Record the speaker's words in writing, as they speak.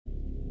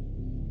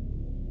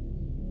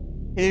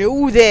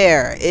Hello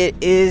there! It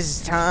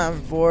is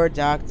time for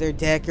Dr.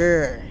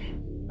 Dekker.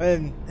 I've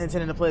been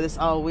intending to play this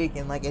all week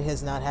and like it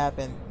has not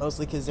happened.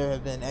 Mostly because there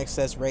have been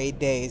excess raid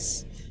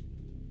days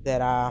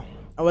that I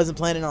wasn't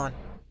planning on.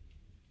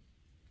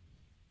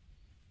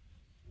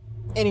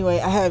 Anyway,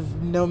 I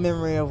have no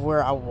memory of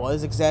where I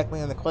was exactly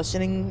in the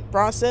questioning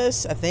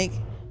process. I think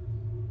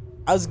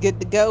I was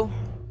good to go.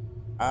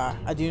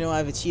 I do know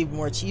I've achieved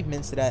more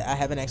achievements that I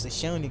haven't actually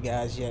shown you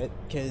guys yet,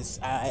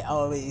 because I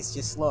always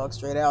just slog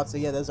straight out. So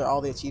yeah, those are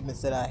all the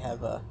achievements that I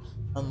have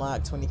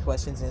unlocked. 20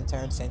 questions in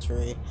turn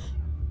century,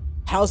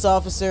 house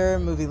officer,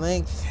 movie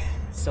length,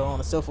 so on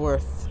and so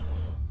forth.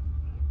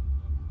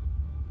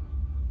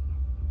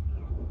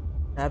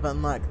 I've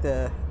unlocked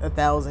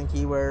 1,000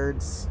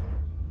 keywords.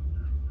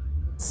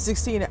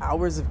 16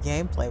 hours of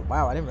gameplay.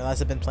 Wow, I didn't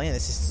realize I've been playing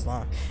this just as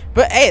long.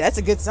 But hey, that's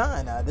a good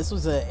sign. This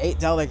was a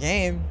 $8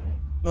 game.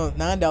 Well,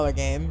 $9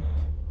 game,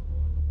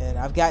 and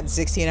I've gotten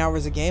 16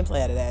 hours of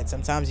gameplay out of that.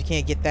 Sometimes you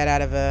can't get that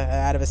out of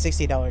a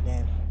 $60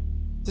 game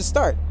to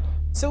start.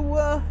 So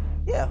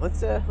yeah,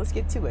 let's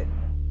get to it.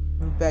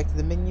 Move back to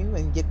the menu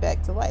and get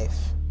back to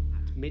life.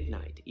 At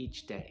midnight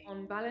each day.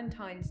 On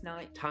Valentine's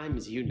night. Time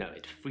as you know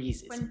it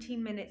freezes. 20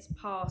 minutes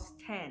past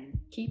 10.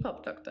 Keep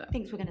up, Doctor.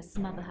 Thinks we're gonna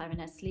smother her in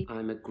her sleep.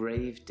 I'm a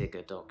grave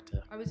digger,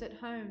 Doctor. I was at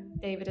home.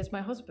 David is my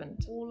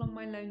husband. All on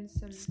my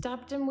lonesome.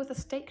 Stabbed him with a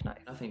steak knife.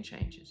 Nothing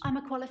changes. I'm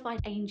a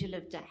qualified angel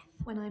of death.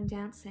 When I'm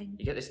dancing,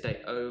 You get this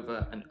day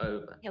over and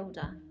over.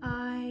 Hilda.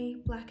 I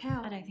black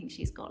out. I don't think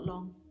she's got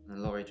long.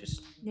 And Laurie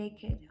just...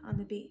 Naked on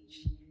the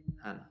beach.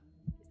 Hannah.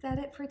 Is that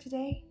it for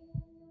today?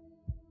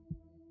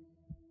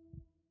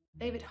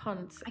 David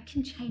hunts, I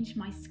can change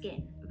my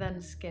skin.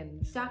 then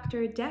skins.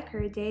 Dr.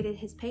 Dekker dated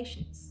his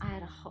patients. I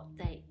had a hot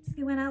date.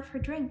 We went out for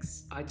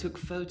drinks. I took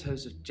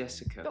photos of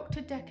Jessica.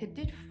 Dr. Dekker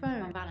did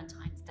On phone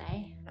Valentine's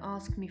Day. and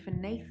ask me for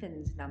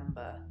Nathan's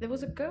number. There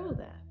was a girl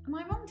there. Am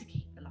I wrong to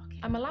keep the locket?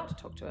 I'm allowed to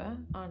talk to her,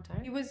 aren't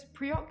I? He was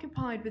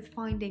preoccupied with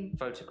finding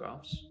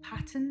Photographs.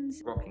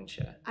 patterns. Rocking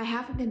chair. I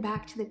haven't been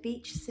back to the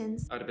beach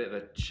since I had a bit of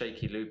a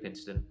shaky loop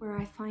incident. where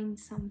I find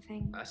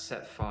something I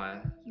set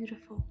fire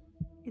beautiful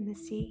in the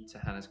sea. to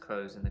Hannah's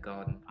clothes in the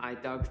garden. I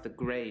dug the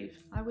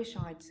grave. I wish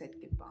I'd said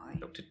goodbye.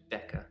 Dr.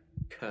 Dekker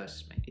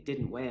cursed me. It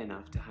didn't weigh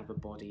enough to have a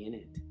body in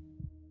it.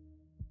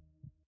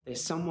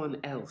 There's someone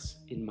else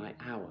in my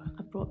hour.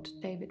 I brought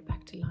David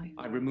back to life.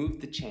 I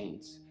removed the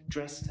chains,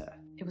 dressed her.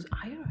 It was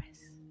Iris.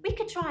 We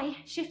could try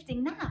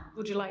shifting now.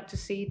 Would you like to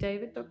see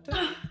David, Doctor?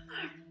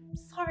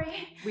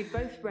 Sorry. We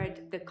both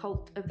read The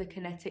Cult of the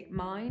Kinetic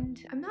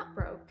Mind. I'm not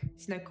broke.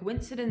 It's no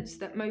coincidence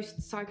that most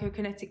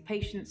psychokinetic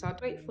patients are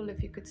Grateful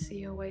if you could see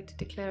your way to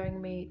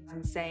declaring me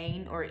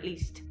insane, or at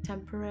least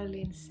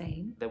temporarily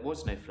insane. There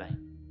was no flame.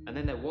 And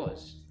then there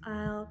was.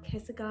 I'll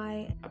kiss a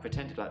guy, I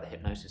pretended like the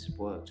hypnosis had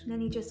worked. and then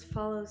he just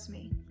follows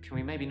me Can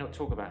we maybe not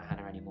talk about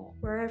Hannah anymore?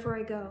 wherever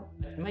I go.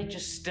 You may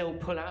just still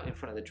pull out in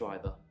front of the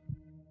driver.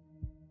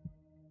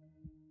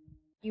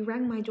 You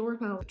rang my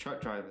doorbell. The truck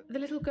driver The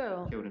little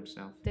girl. killed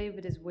himself.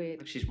 David is weird.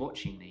 Like she's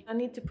watching me. I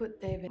need to put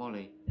David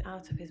Molly,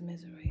 out of his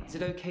misery. Is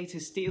it okay to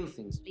steal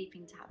things?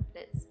 Sleeping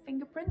tablets.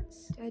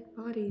 Fingerprints? Dead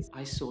bodies.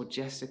 I saw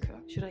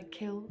Jessica. Should I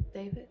kill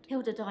David?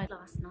 Hilda died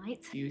last night.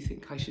 Do you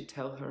think I should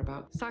tell her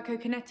about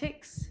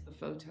psychokinetics, the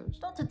photos?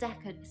 Dr.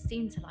 Dekker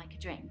seemed to like a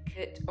drink.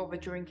 bit of a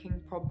drinking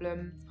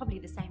problem. It's probably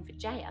the same for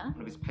Jaya. one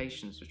of his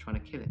patients was trying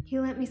to kill him, He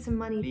lent me some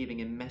money. leaving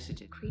him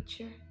messages.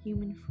 Creature,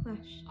 human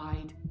flesh.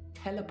 I'd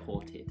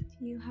teleported.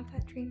 Do you have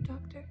that dream,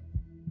 Doctor?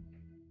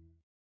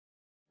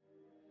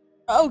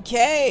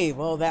 Okay,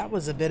 well that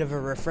was a bit of a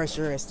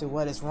refresher as to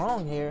what is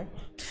wrong here.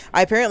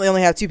 I apparently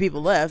only have 2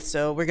 people left,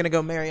 so we're gonna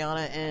go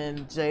Mariana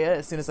and Jaya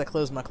as soon as I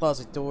close my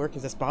closet door,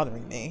 because that's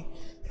bothering me.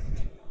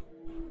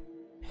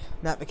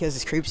 Not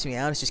because it creeps me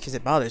out, it's just because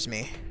it bothers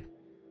me.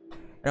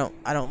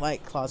 I don't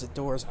like closet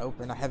doors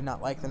open. I have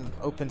not liked them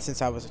open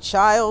since I was a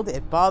child.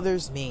 It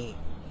bothers me.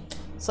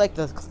 It's like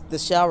the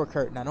shower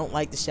curtain. I don't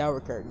like the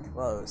shower curtain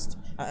closed.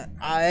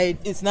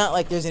 It's not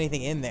like there's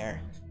anything in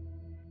there,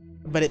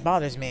 but it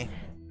bothers me.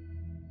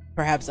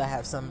 Perhaps I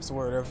have some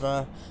sort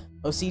of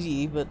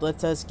OCD, but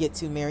let us get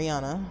to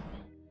Mariana.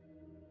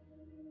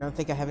 I don't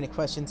think I have any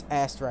questions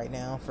asked right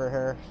now for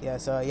her. Yeah,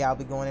 so yeah, I'll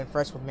be going in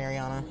first with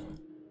Mariana.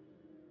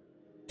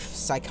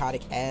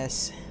 Psychotic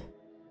ass.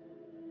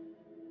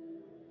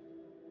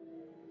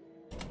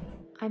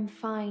 I'm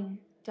fine,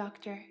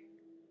 Doctor.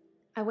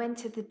 I went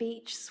to the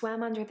beach,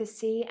 swam under the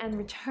sea, and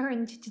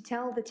returned to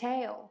tell the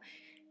tale.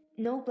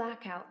 No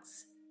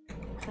blackouts.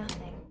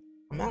 Nothing.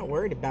 I'm not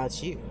worried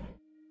about you.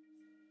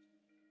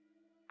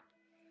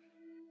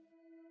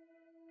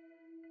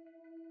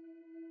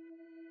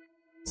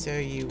 So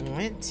you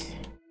went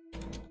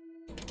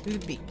to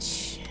the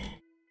beach.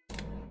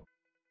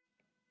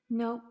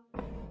 No.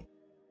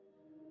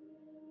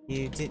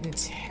 You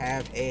didn't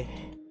have a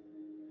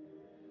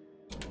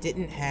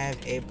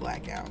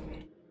blackout.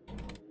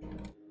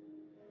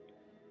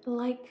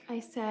 Like I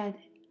said,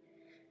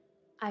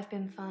 I've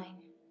been fine.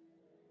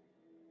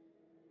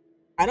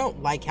 I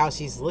don't like how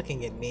she's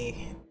looking at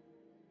me.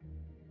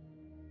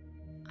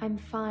 I'm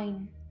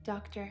fine,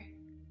 Doctor.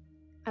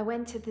 I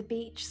went to the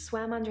beach,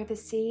 swam under the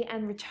sea,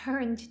 and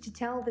returned to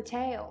tell the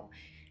tale.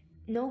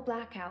 No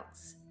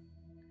blackouts.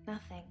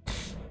 Nothing.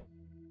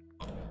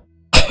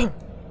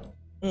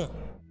 Well,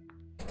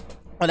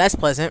 that's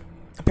pleasant.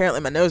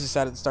 Apparently my nose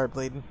decided to start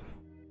bleeding.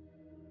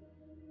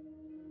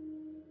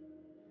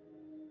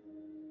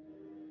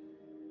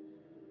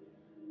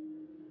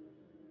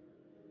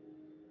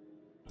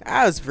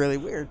 That was really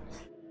weird.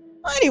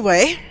 Well,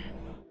 anyway.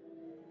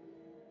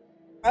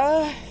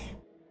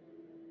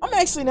 I'm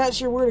actually not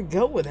sure where to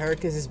go with her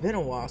because it's been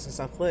a while since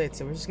I played,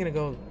 so we're just gonna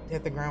go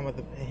hit the ground with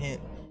a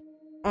hint.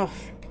 Oh,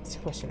 it's a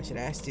question I should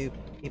ask. Do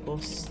people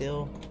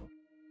still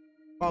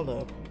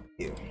follow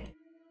you?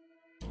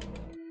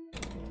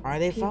 Are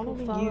they People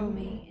following follow you?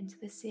 me into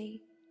the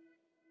sea.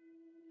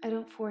 I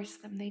don't force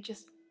them, they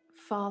just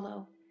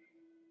follow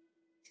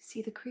to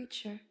see the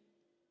creature.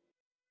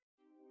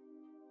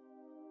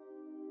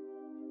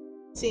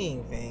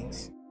 Seeing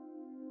things.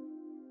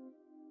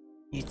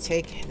 You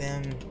take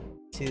them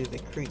to the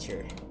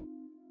creature.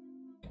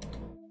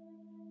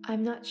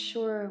 I'm not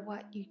sure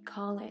what you'd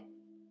call it.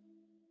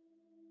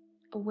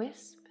 A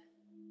wisp?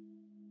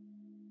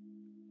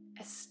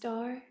 A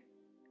star?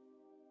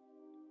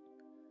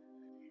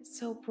 It's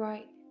so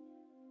bright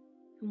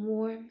and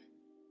warm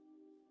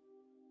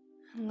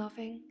and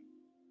loving.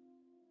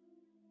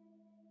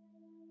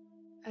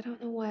 I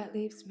don't know why it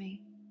leaves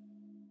me.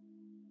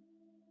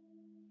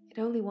 It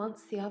only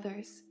wants the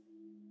others.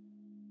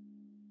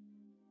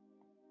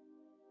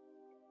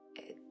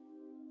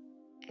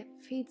 It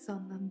feeds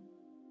on them.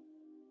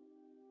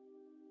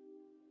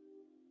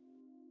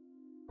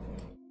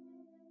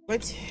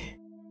 What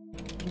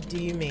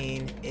do you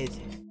mean it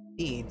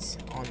feeds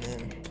on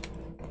them?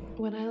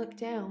 When I look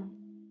down,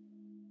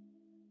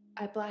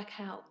 I black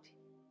out.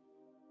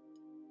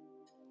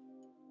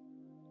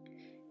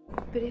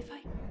 But if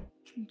I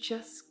can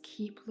just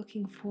keep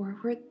looking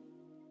forward,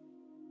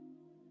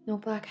 no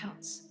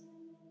blackouts.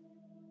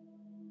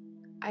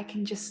 I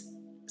can just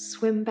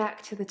swim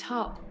back to the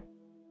top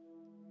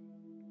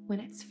when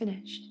it's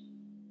finished.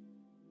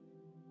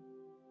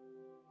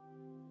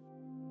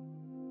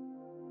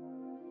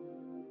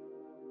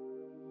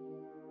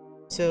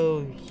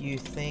 So you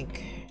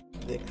think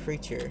the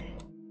creature,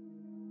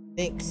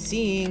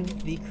 seeing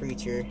the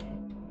creature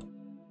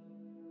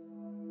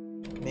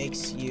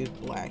makes you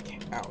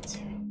black out.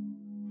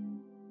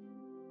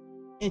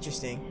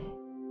 Interesting.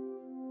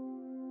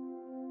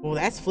 Well,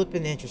 that's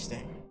flippin'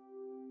 interesting.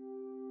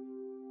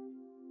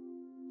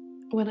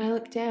 When I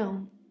look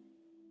down,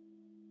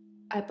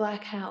 I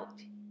black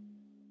out.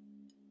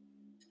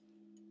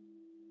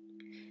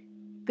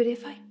 But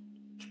if I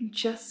can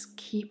just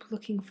keep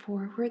looking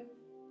forward,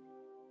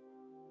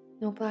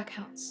 no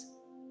blackouts.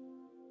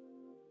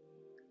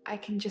 I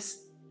can just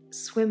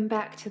swim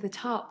back to the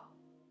top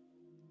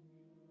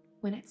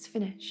when it's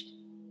finished.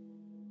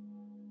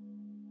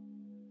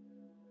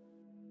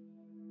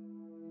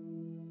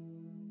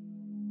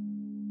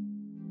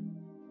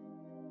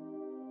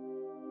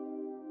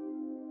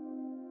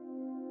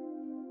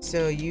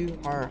 So you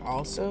are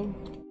also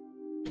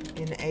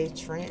in a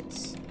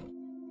trance?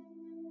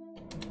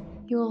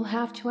 You'll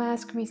have to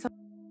ask me something.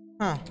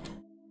 Huh.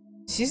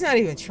 She's not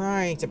even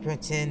trying to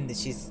pretend that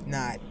she's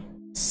not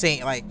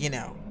saying, like, you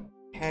know.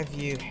 Have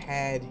you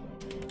had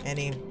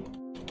any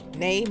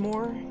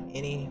more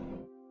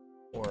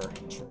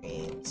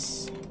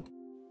dreams?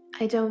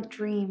 I don't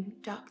dream,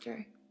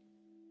 Doctor.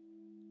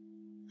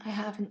 I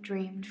haven't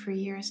dreamed for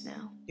years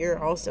now.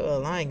 You're also a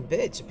lying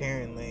bitch,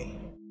 apparently.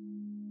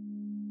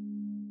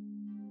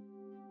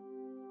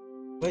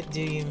 What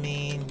do you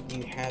mean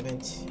you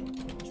haven't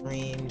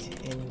dreamed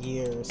in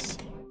years?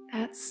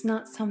 That's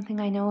not something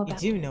I know You about.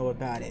 do know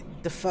about it.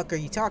 The fuck are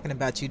you talking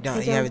about? You I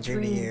don't haven't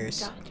dreamed in dream,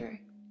 years. Doctor.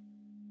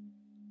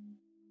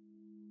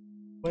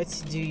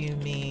 What do you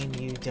mean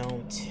you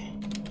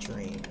don't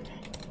dream?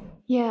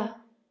 Yeah.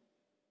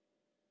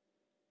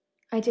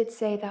 I did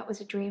say that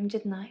was a dream,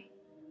 didn't I?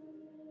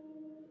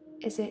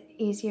 Is it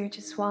easier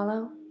to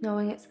swallow,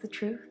 knowing it's the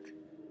truth?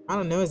 I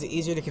don't know, is it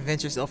easier to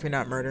convince yourself you're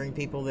not murdering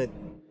people that...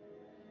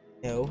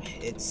 No,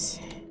 it's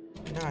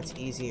not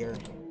easier.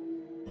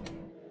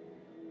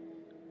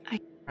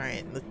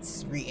 Alright,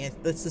 let's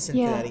listen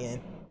to that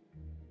again.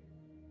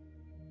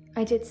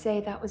 I did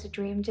say that was a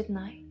dream, didn't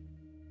I?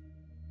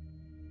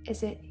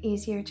 Is it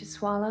easier to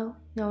swallow,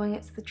 knowing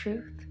it's the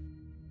truth?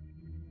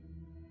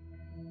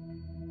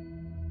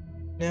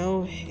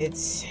 No,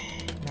 it's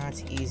not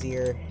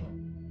easier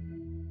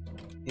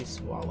to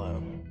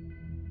swallow.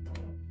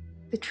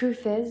 The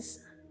truth is,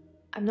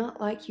 I'm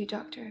not like you,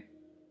 Doctor.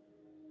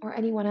 Or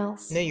anyone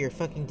else. No, you're a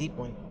fucking deep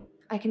one.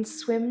 I can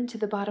swim to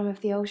the bottom of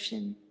the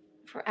ocean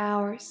for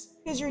hours.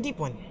 Because you're a deep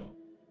one.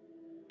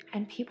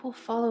 And people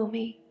follow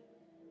me.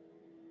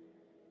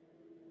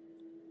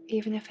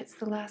 Even if it's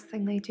the last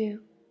thing they do.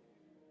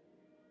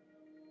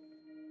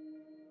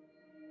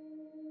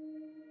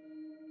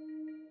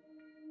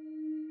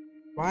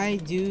 Why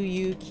do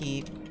you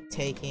keep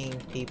taking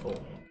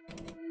people?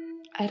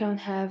 I don't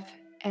have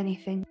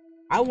anything.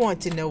 I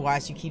want to know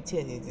why you keep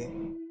taking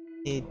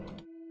them.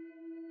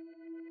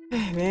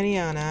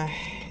 Mariana,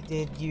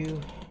 did you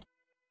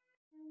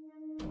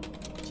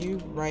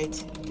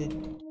write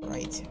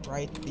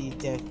the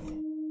death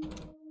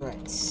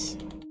threats?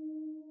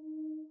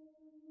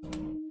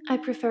 I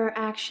prefer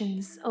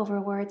actions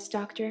over words,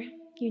 Doctor.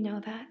 You know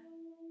that.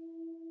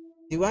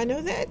 Do I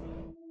know that?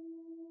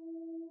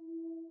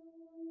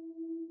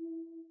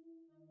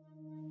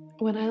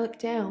 When I look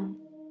down,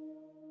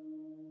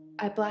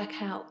 I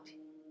black out.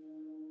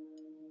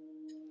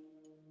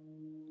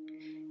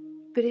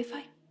 But if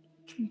I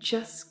can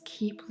just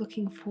keep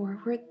looking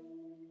forward,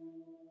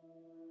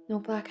 no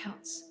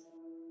blackouts.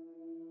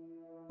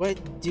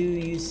 What do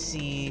you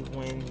see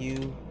when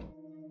you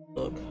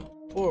look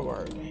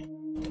forward?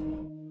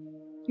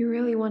 You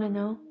really want to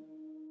know?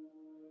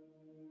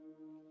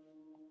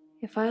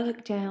 If I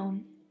look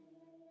down,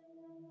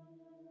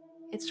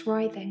 it's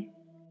writhing,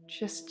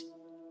 just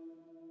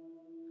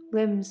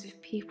limbs of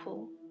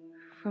people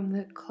from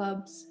the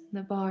clubs and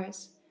the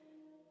bars.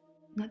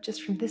 Not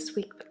just from this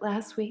week, but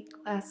last week,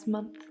 last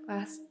month,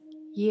 last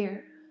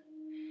year.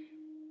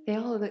 They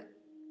all look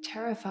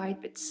terrified,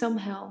 but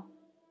somehow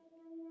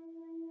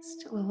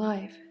still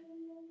alive.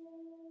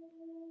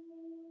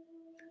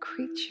 The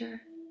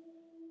creature,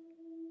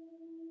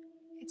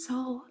 it's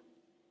all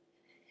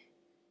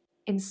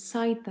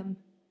inside them,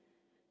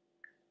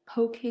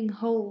 poking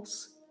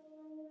holes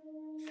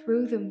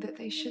through them that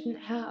they shouldn't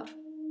have.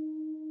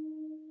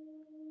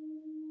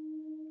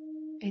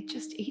 It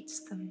just eats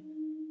them.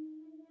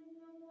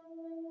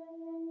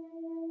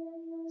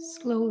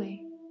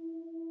 Slowly.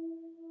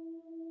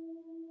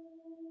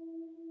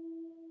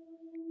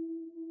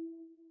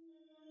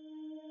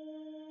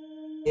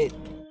 It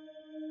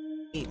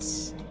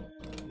eats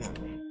them.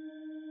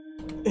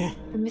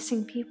 The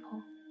missing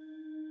people.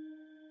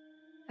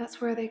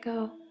 That's where they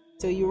go.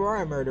 So you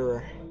are a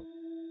murderer.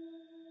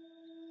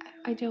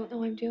 I don't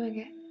know I'm doing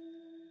it.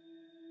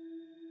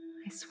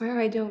 I swear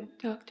I don't,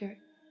 Doctor.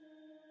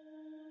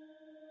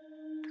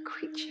 The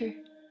creature.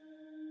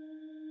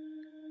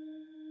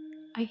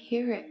 I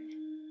hear it.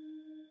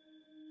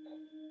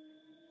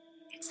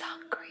 It's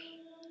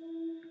hungry.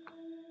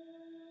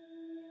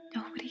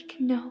 Nobody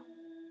can know.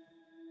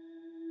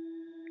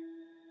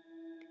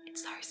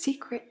 It's our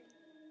secret.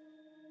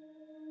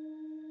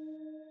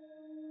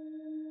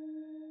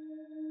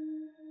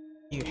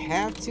 You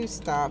have to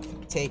stop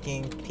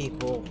taking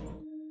people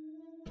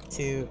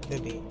to the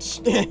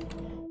beach.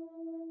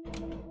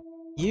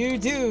 You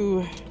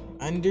do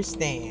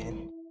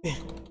understand.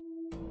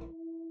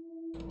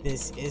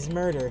 This is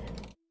murder,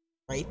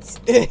 right?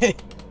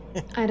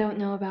 I don't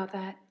know about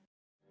that.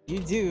 You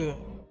do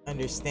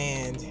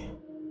understand.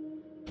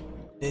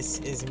 This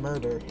is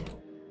murder,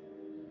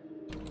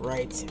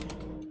 right?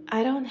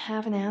 I don't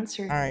have an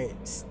answer. Alright,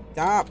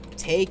 stop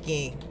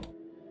taking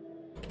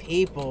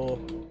people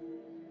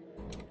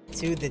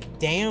to the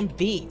damn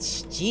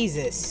beach.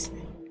 Jesus.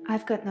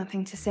 I've got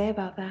nothing to say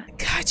about that.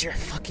 God, you're a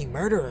fucking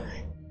murderer.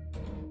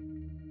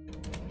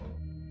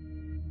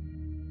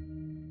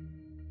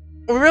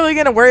 We're really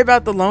gonna worry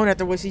about the loan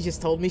after what she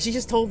just told me? She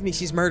just told me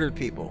she's murdered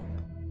people.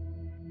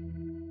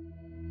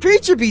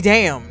 Preacher be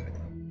damned.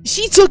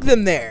 She took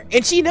them there,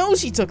 and she knows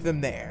she took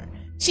them there.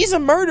 She's a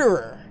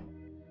murderer.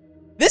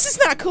 This is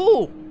not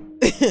cool.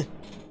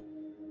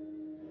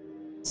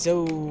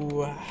 So,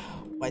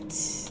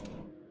 what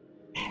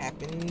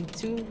happened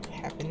to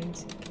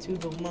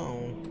the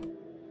loan?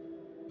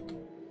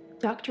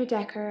 Dr.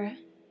 Dekker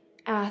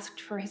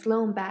asked for his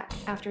loan back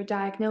after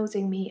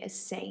diagnosing me as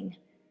sane.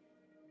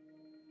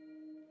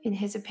 In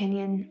his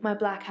opinion, my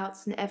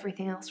blackouts and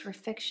everything else were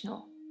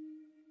fictional.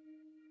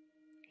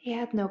 He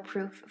had no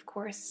proof, of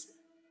course,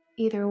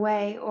 either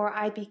way, or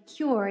I'd be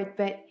cured,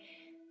 but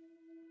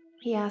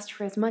he asked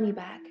for his money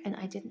back, and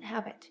I didn't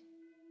have it.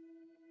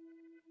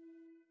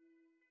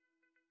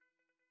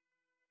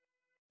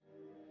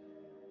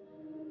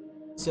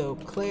 So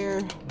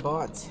Claire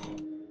bought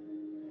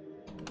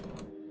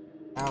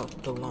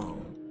out the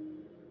loan.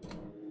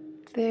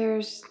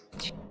 There's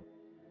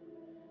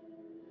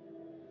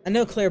I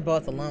know Claire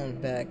bought the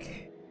loan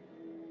back.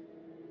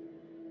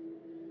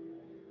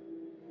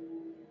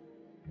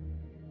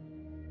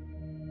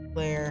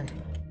 Claire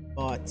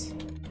bought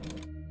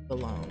the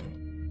loan.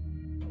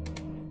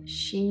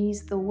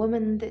 She's the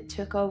woman that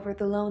took over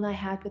the loan I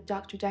had with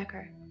Dr.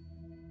 Dekker.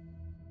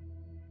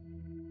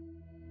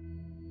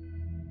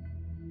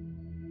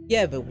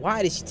 Yeah, but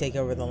why did she take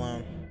over the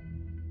loan?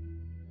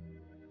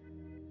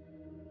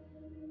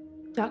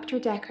 Dr.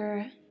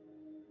 Dekker,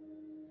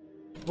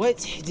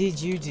 What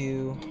did you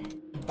do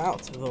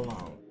about the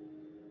loan?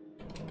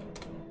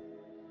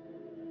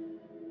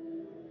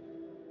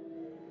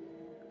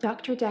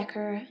 Dr.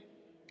 Dekker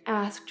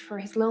asked for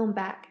his loan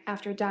back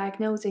after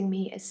diagnosing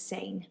me as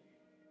sane.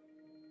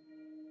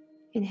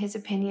 In his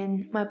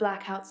opinion, my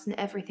blackouts and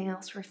everything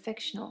else were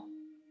fictional.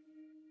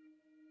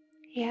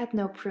 He had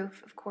no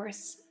proof, of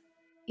course,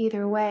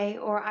 either way,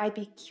 or I'd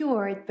be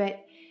cured,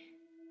 but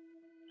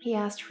he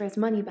asked for his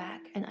money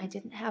back, and I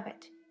didn't have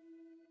it.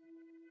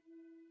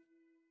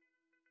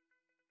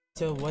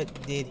 So what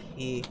did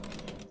he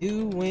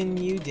do when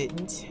you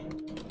didn't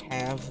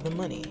have the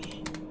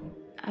money?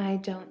 I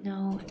don't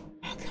know.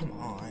 Oh, come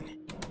on.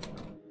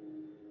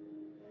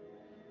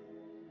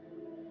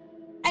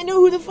 I know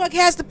who the fuck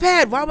has the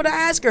pad. Why would I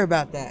ask her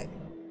about that?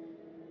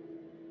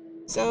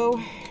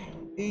 So,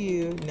 do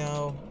you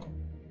know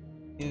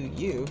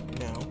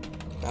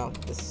about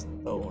the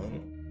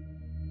stolen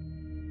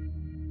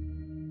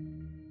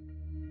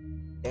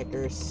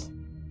Dekker's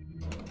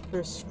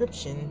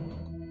prescription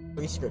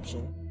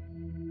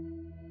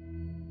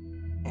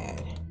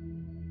pad?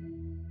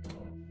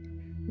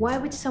 Why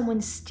would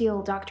someone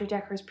steal Dr.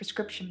 Dekker's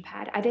prescription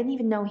pad? I didn't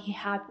even know he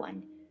had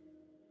one.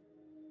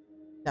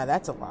 Now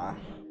that's a lie.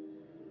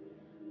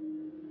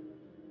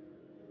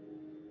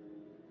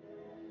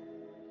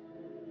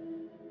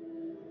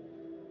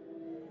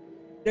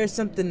 There's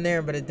something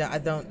there, but I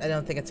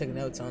don't think I took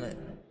notes on it.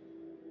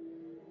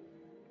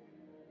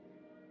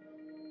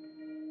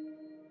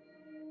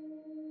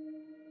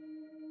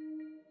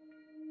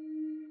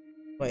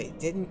 Wait,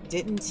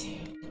 didn't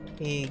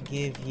he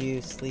give you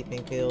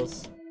sleeping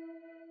pills?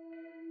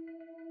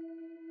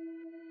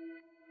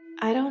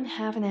 I don't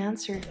have an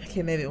answer.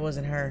 Okay, maybe it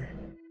wasn't her.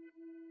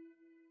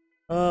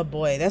 Oh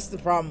boy, that's the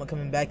problem with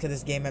coming back to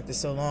this game after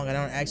so long. I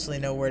don't actually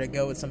know where to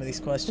go with some of these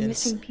The questions.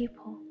 missing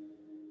people.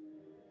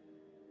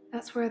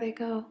 That's where they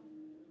go.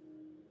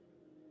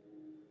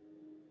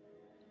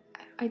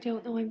 I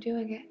don't know I'm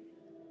doing it.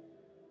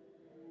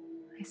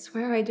 I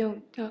swear I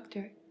don't,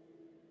 Doctor.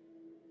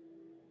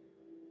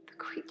 The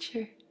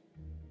creature.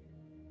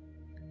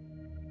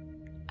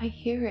 I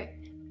hear it.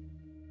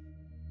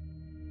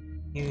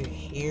 You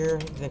hear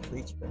the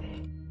creature.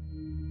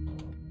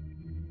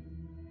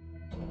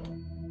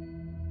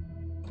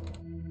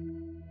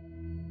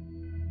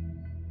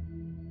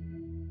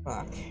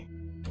 Fuck.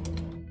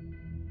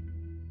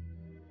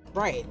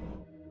 Right.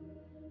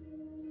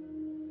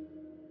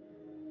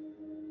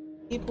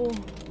 People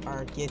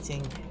are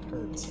getting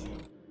hurt.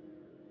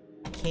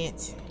 I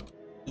can't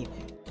keep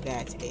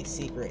that a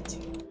secret.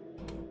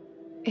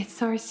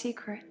 It's our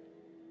secret.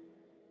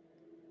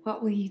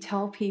 What will you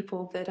tell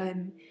people? That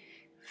I'm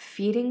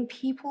feeding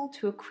people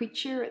to a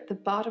creature at the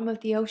bottom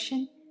of the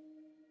ocean?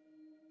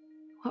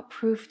 What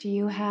proof do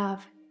you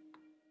have?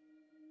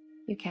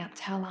 You can't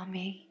tell on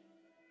me.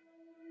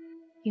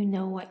 You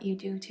know what you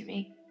do to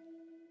me.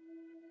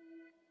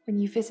 When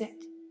you visit,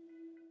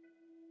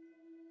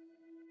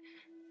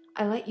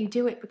 I let you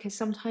do it because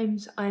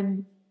sometimes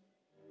I'm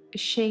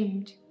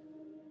ashamed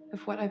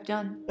of what I've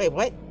done. Wait,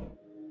 what?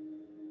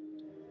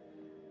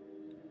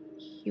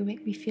 You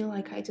make me feel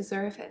like I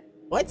deserve it.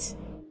 What?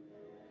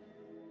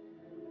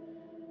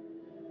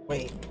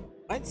 Wait,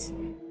 what?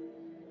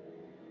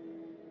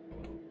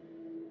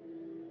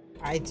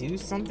 I do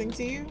something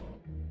to you?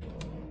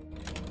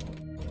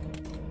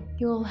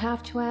 You'll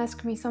have to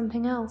ask me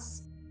something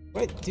else.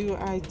 What do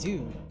I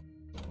do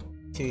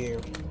to you?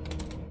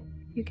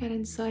 You get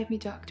inside me,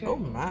 Doctor. Oh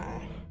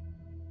my.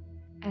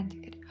 And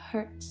it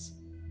hurts.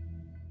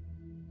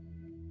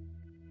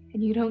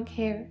 And you don't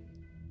care.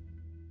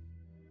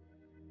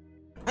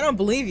 I don't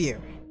believe you.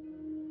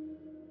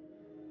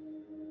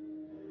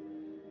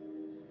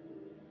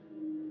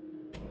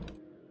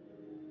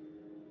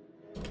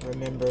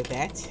 Remember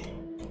that?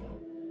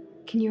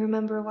 Can you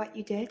remember what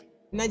you did?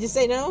 Didn't I just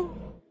say no?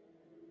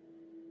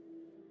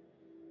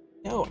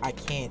 No, I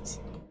can't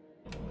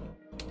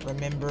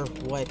remember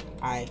what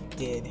I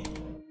did.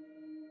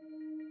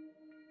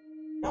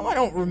 No, I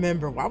don't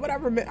remember. Why would I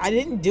remember? I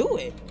didn't do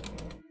it.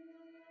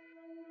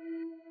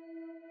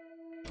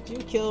 Did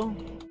you kill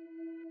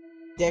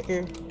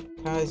Dekker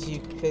because you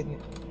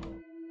couldn't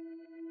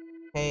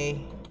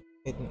pay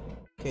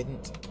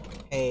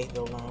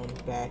the loan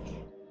back?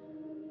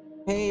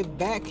 Pay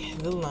back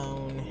the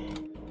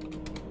loan.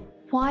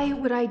 Why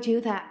would I do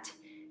that?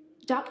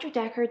 Dr.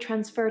 Dekker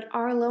transferred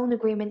our loan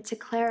agreement to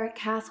Claire at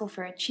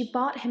Castleford. She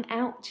bought him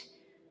out.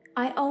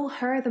 I owe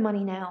her the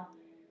money now.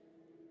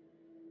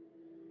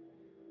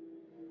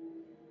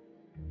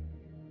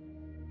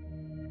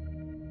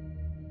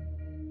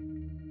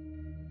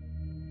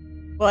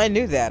 Well, I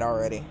knew that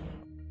already.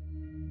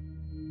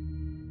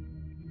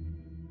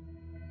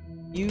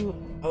 You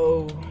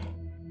owe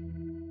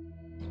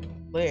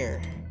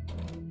Claire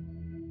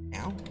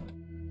now.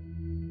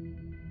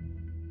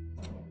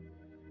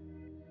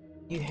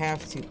 You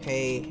have to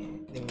pay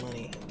the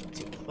money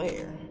to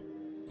Claire.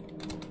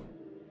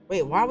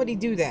 Wait, why would he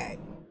do that?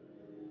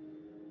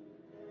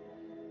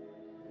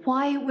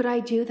 Why would I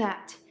do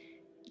that?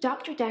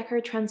 Dr.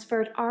 Dekker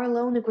transferred our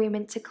loan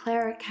agreement to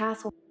Claire at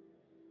Castle.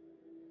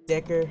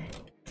 Dekker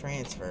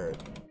transferred.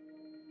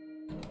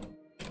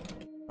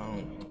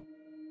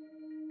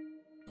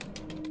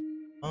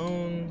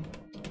 Loan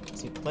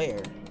to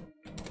Claire.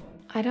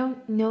 I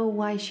don't know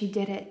why she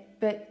did it,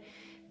 but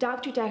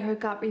Dr. Dekker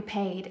got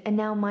repaid, and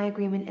now my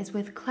agreement is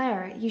with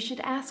Claire. You should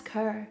ask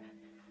her.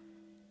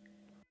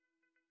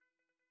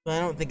 Well,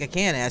 I don't think I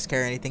can ask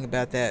her anything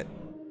about that.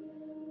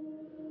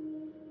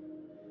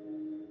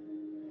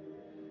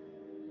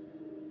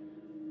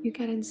 You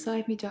get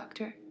inside me,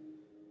 Doctor.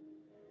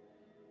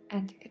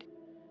 And it...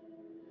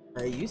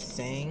 Are you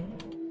saying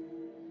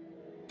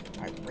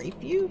I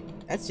rape you?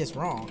 That's just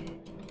wrong.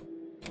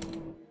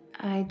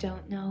 I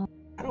don't know.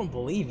 I don't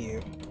believe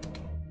you.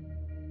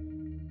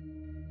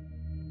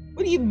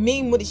 What do you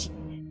mean? What is she?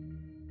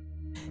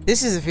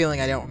 This is a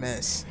feeling I don't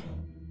miss.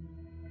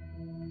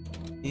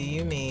 Do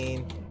you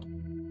mean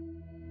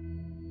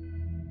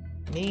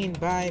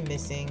by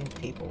missing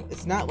people?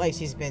 It's not like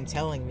she's been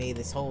telling me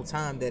this whole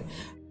time that,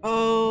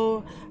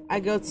 oh, I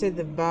go to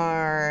the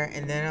bar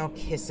and then I'll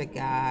kiss a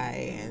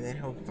guy and then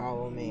he'll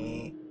follow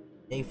me.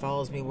 And he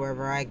follows me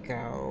wherever I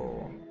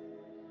go.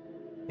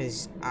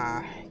 Cause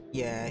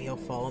yeah, he'll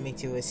follow me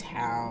to his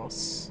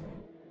house.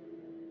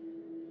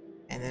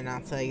 And then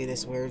I'll tell you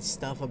this weird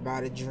stuff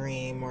about a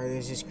dream where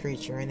there's this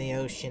creature in the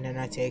ocean and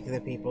I take the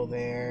people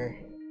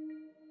there.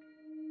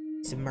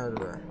 She's a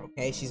murderer,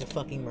 okay? She's a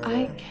fucking murderer.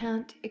 I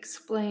can't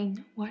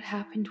explain what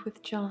happened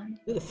with John.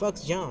 Who the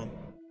fuck's John?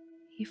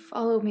 He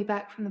followed me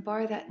back from the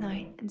bar that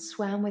night and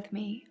swam with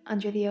me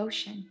under the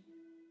ocean.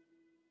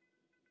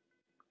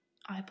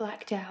 I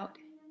blacked out.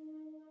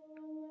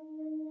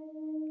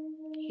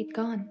 He'd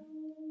gone.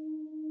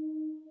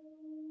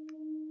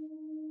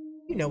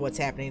 You know what's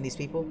happening to these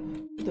people.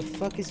 Who the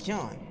fuck is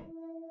John?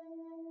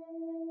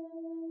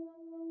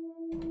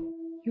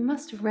 You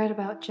must have read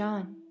about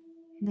John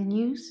in the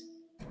news.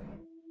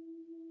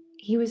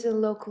 He was a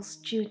local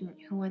student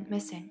who went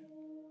missing.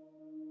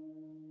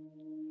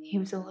 He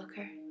was a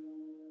looker.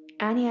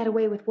 And he had a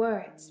way with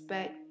words,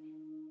 but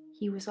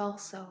he was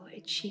also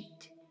a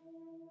cheat.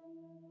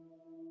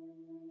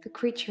 The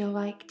creature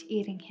liked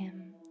eating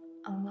him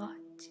a lot.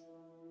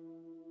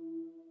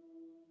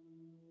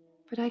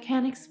 But I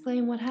can't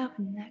explain what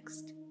happened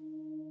next.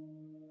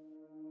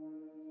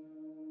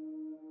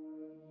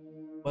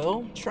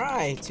 Well,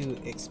 try to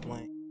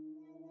explain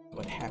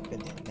what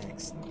happened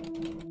next.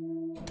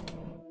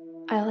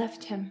 I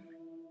left him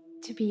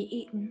to be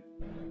eaten.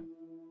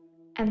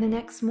 And the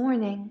next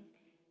morning,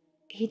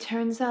 he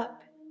turns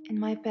up in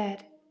my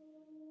bed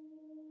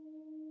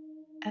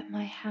at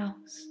my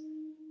house.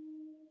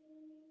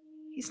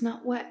 He's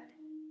not wet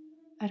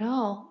at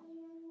all.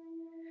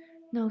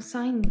 No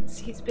signs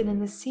he's been in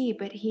the sea,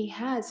 but he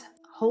has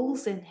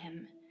holes in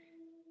him.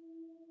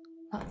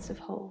 Lots of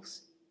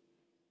holes.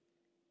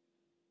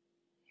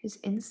 His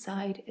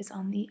inside is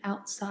on the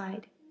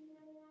outside.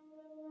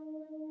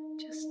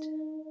 Just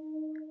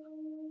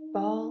a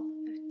ball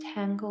of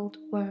tangled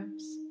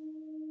worms.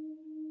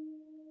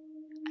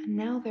 And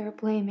now they're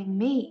blaming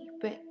me,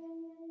 but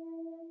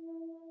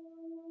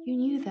you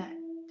knew that,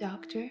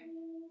 Doctor,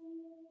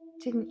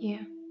 didn't you?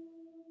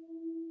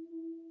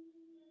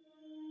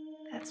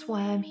 That's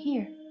why I'm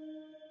here.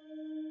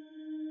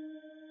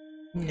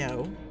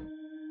 No.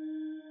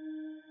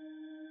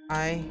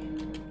 I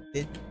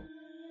did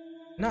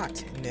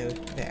not know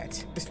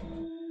that.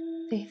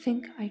 They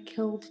think I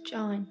killed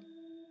John.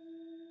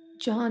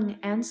 John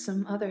and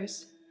some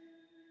others.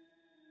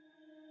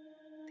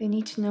 They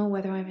need to know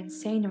whether I'm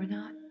insane or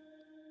not.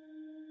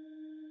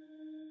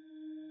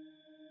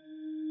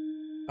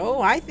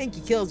 Oh, I think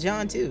you killed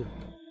John too.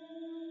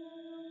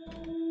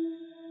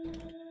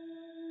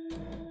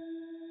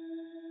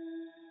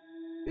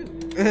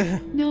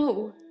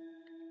 No!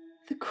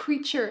 The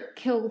creature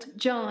killed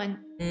John.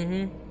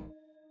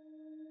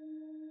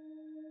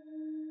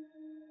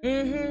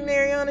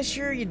 Mariana,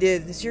 sure you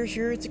did.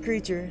 Sure it's a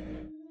creature.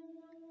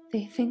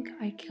 They think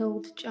I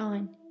killed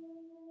John.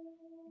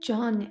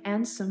 John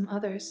and some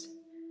others.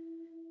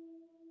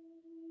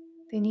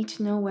 They need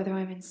to know whether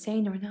I'm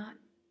insane or not.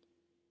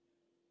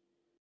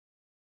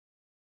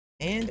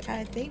 And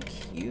I think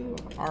you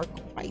are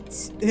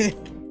quite,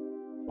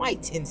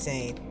 quite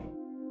insane.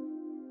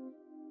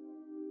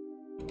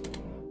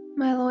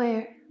 My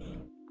lawyer.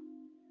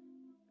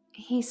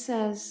 He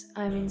says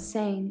I'm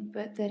insane,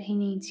 but that he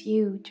needs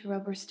you to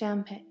rubber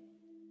stamp it.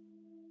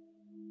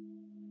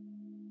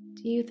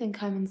 Do you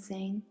think I'm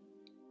insane,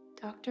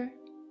 Doctor?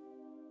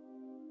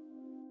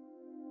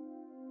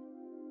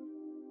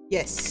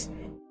 Yes.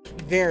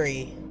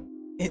 Very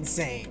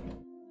insane.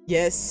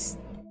 Yes.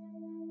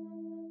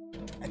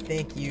 I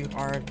think you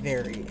are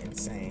very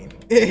insane.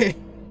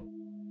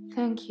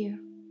 Thank you,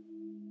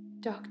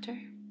 Doctor.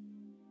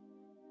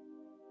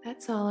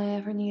 That's all I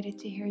ever needed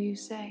to hear you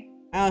say.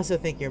 I also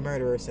think you're a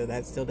murderer, so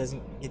that still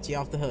doesn't get you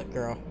off the hook,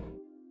 girl.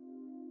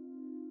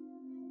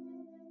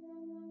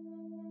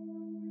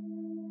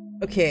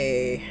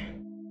 Okay.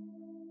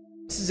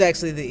 This is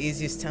actually the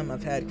easiest time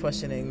I've had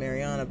questioning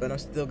Mariana, but I'm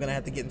still gonna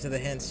have to get into the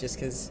hints just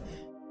because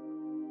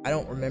I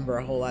don't remember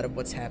a whole lot of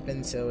what's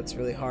happened, so it's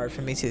really hard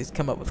for me to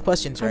come up with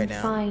questions right now.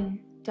 I'm fine,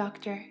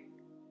 Doctor.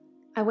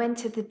 I went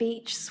to the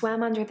beach,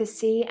 swam under the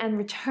sea, and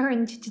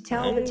returned to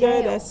tell the tale.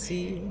 Under the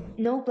sea.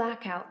 No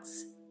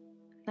blackouts.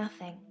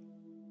 Nothing.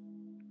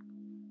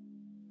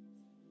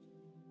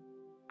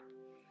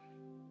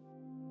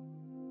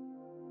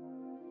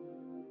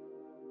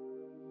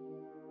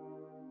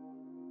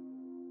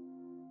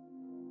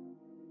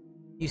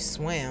 You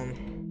swam.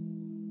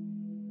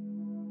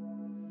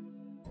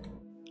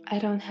 I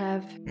don't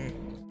have...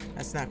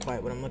 That's not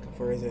quite what I'm looking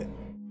for, is it?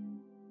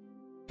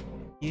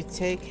 You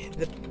take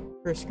the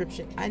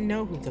prescription. I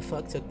know who the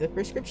fuck took the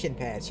prescription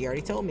pad. She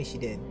already told me she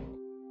did.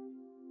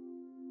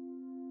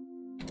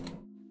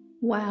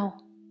 Wow.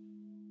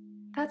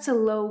 That's a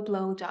low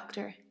blow,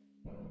 Doctor.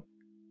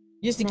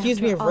 You just And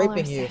accused me after of all our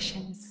raping you.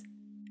 sessions,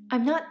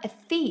 I'm not a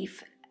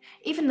thief.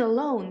 Even the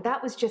loan,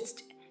 that was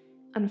just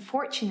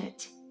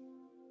unfortunate.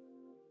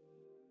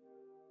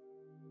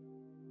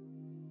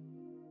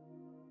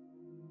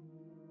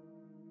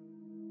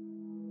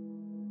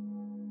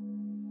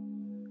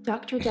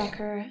 Dr.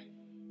 Dekker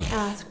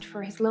asked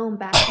for his loan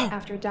back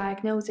after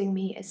diagnosing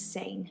me as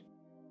sane.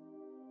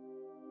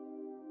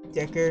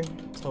 Dekker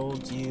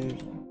told you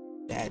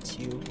that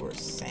you were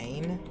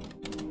sane?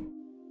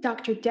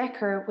 Dr.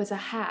 Dekker was a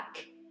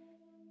hack.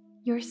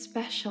 You're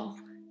special.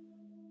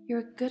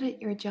 You're good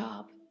at your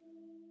job.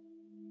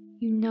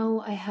 You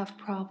know I have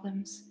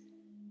problems.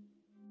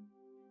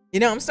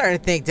 You know, I'm starting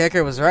to think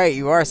Dekker was right.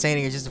 You are sane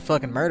and you're just a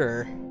fucking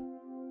murderer.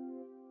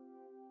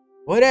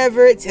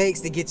 Whatever it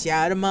takes to get you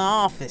out of my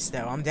office,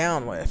 though, I'm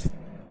down with.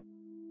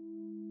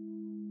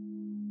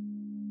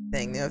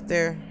 Thing up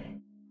there.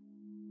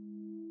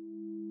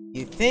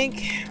 You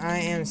think I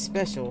am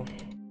special?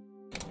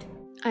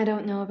 I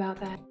don't know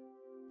about that.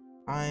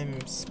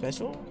 I'm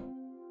special?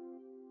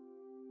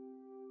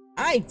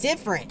 I'm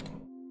different!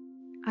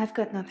 I've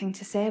got nothing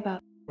to say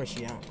about it. Of course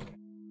you don't.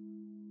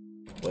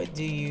 What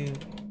do you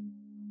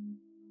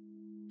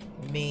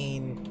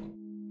mean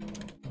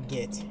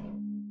get?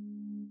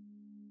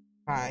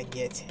 I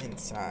get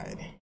inside.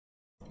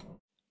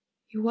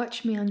 You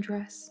watch me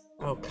undress.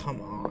 Oh, come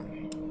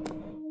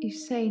on. You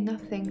say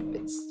nothing,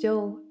 but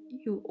still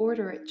you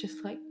order it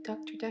just like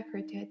Dr.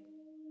 Dekker did.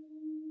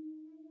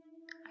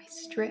 I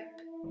strip,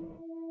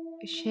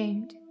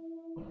 ashamed.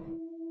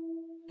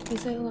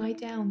 As I lie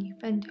down, you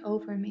bend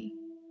over me.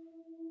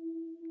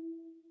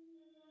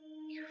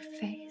 Your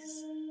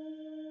face.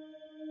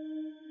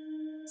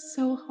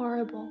 So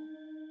horrible.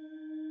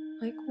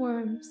 Like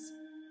worms.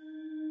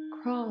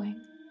 Crawling.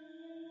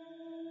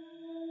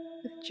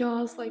 With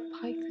jaws like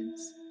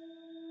pythons.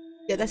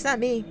 Yeah, that's not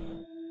me.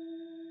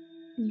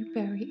 And you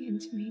bury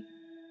into me.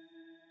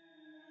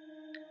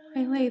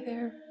 I lay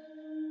there,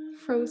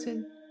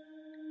 frozen,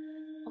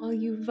 while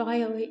you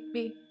violate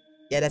me,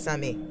 Yeah, that's not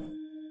me.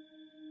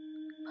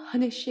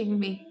 punishing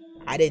me.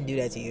 I didn't do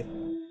that to you.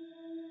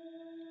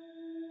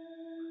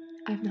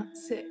 I'm not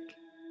sick.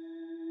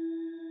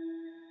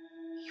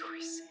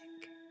 You're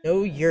sick.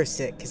 No, you're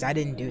sick, because I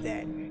didn't do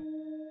that.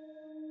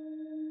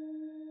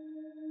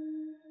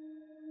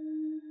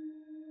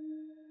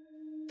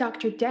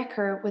 Dr.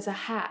 Dekker was a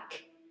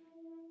hack.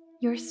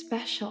 You're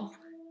special.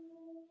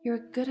 You're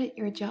good at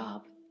your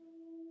job.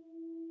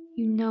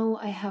 You know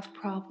I have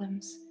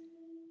problems.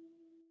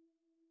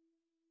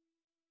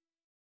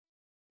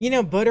 You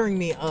know, buttering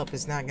me up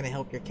is not going to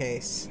help your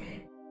case.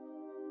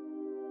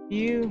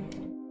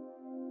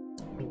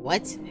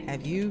 What?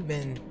 Have you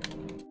been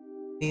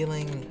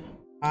feeling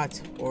hot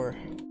or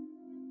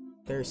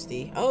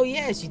thirsty? Oh,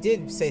 yes, you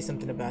did say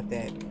something about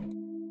that.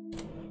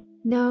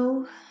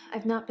 No,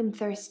 I've not been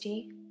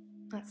thirsty.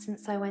 Not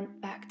since I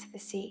went back to the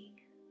sea.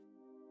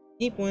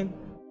 Deep one.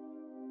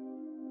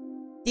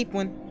 Deep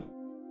one.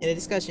 In a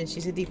discussion,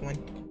 she's a deep one.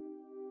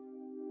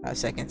 5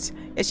 seconds.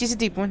 Yeah, she's a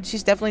deep one.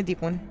 She's definitely a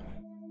deep one.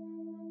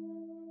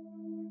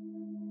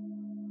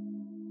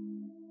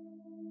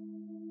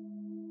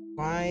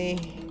 Why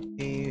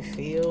do you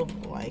feel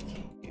like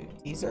you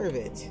deserve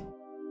it?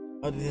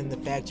 Other than the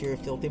fact you're a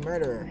filthy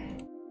murderer.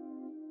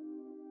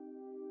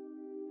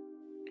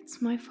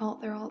 It's my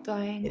fault they're all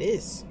dying. It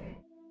is.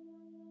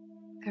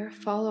 They're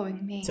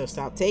following me. So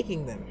stop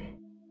taking them.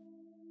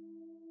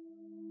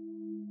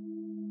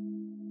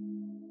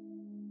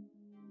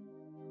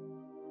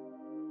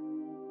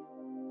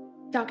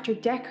 Dr.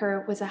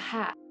 Dekker was a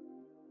hack.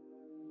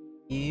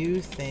 You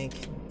think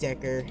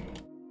Dekker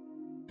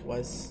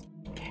was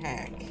a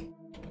hack?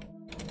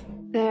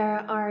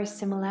 There are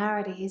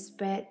similarities,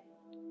 but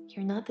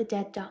you're not the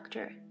dead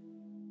doctor.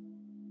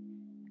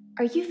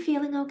 Are you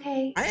feeling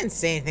okay? I didn't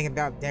say anything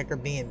about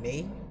Dekker being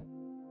me.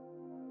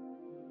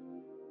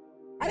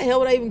 How the hell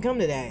would I even come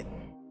to that?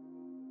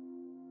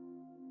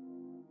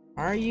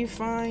 Are you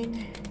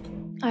fine?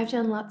 I've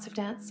done lots of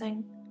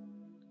dancing,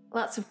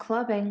 lots of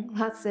clubbing,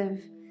 lots of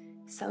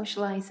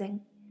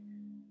socializing.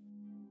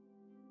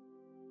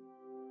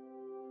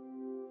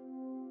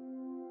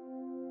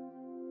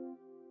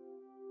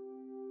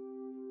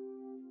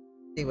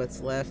 See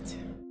what's left.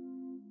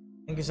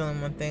 I think there's only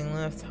one thing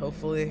left,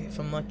 hopefully, if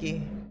I'm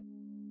lucky.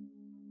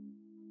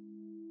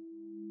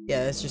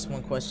 Yeah, there's just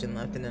one question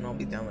left, and then I'll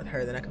be done with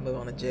her. Then I can move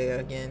on to Jaya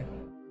again.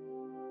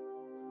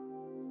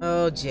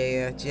 Oh,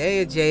 Jaya.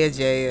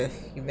 Jaya.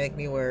 You make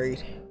me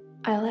worried.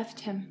 I left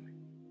him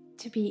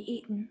to be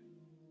eaten.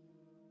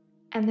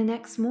 And the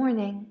next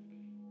morning,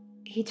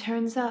 he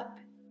turns up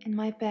in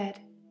my bed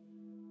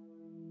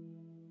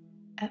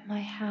at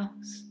my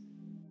house.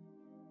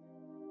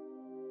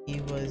 He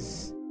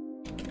was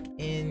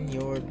in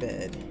your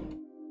bed.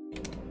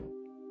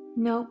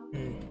 Nope.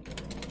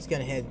 Just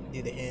gonna head and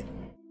do the hint.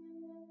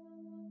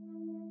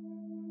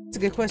 It's a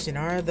good question.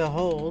 Are the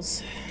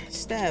holes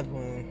stab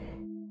wound?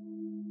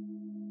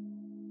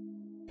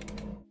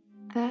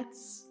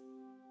 That's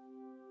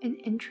an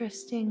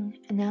interesting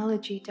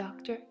analogy,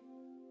 Doctor.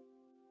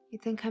 You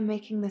think I'm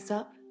making this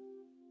up?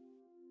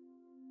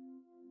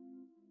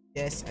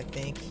 Yes, I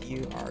think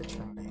you are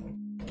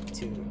trying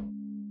to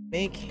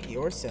make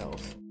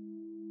yourself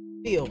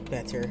feel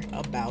better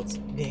about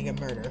being a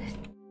murderer.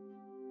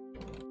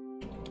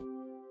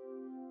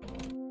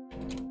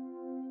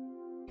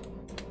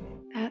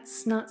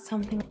 That's not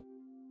something.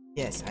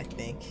 Yes, I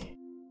think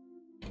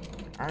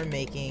are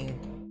making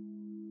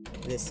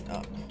this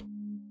up.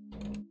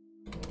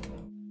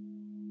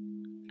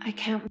 I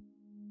can't.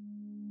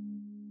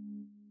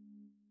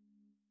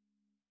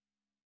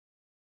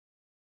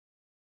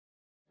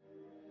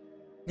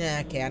 Nah,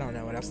 okay, I don't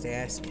know what else to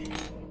ask.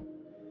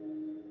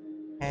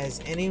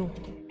 Has anyone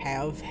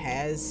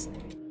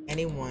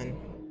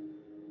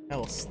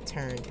else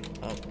turned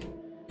up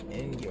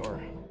in your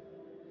home?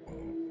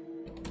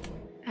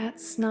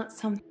 That's not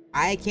something.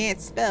 I can't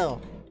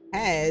spell.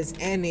 Has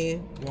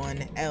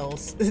anyone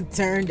else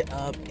turned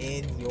up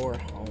in your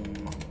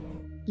home?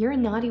 You're a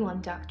naughty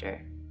one,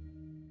 Doctor.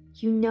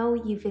 You know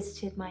you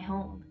visited my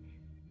home.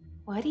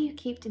 Why do you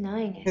keep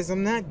denying it? Because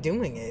I'm not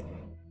doing it.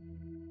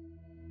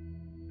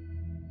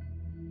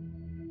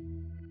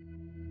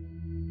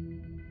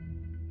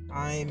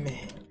 I'm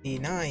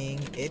denying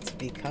it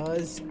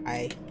because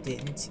I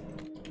didn't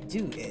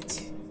do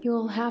it.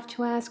 You'll have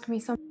to ask me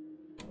something.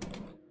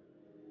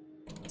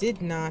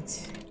 Did not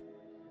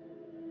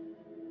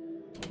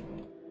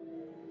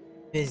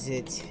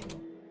visit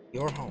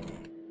your home.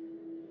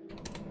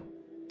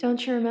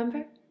 Don't you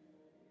remember?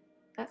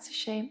 That's a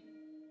shame.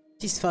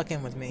 She's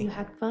fucking with me. You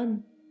had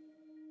fun.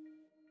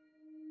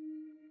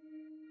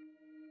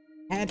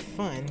 Had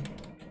fun.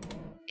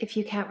 If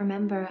you can't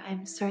remember,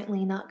 I'm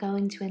certainly not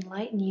going to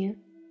enlighten you.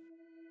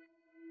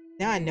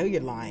 Now I know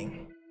you're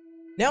lying.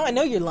 Now I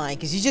know you're lying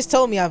because you just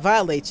told me I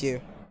violate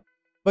you.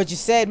 But you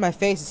said my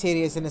face is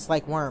hideous and it's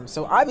like worms.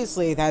 So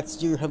obviously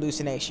that's your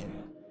hallucination.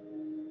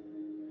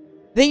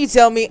 Then you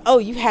tell me, oh,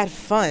 you had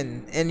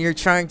fun and you're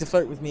trying to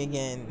flirt with me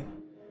again.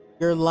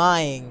 You're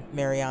lying,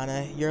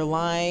 Mariana. You're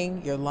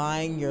lying, you're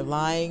lying, you're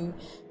lying.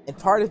 And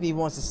part of me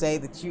wants to say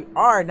that you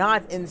are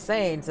not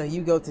insane, so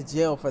you go to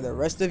jail for the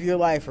rest of your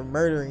life for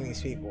murdering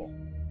these people.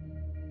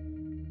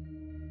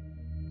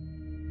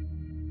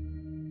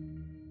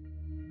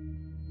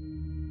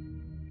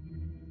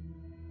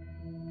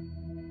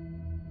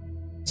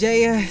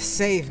 Jaya,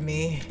 save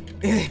me.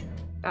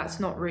 That's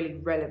not really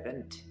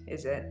relevant,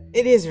 is it?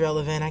 It is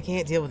relevant. I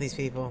can't deal with these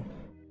people.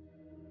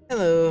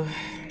 Hello,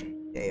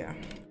 Jaya.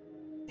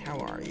 How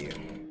are you?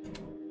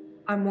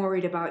 I'm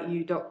worried about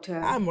you,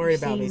 Doctor. I'm worried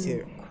You about me seem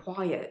too.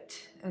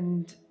 Quiet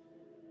and,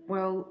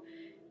 well,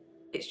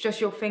 it's just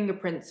your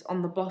fingerprints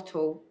on the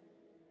bottle.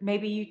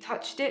 Maybe you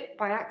touched it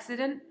by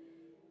accident?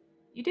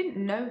 You didn't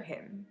know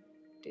him,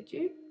 did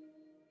you?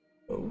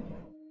 Oh.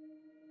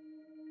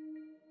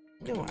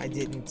 No, I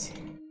didn't.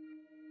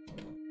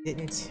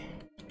 Didn't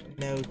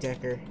know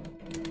Dekker.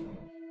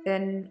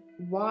 Then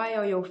why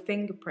are your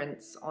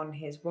fingerprints on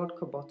his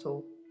vodka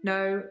bottle?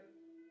 No,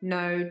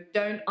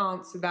 don't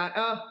answer that.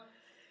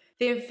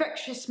 The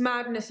infectious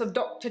madness of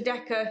Dr.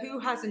 Dekker, who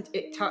hasn't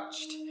it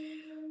touched?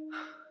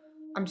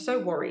 I'm so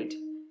worried.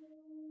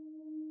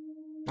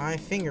 My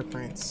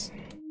fingerprints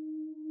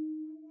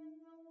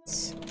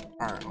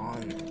are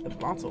on the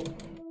bottle.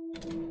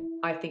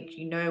 I think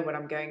you know what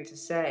I'm going to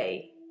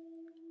say.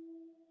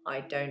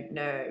 I don't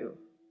know.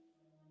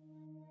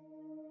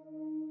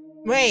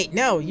 Wait,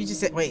 no, you just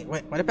said, wait,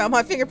 what about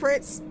my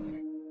fingerprints?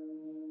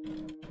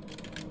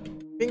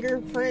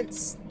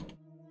 Fingerprints?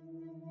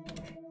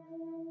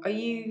 Are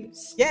you...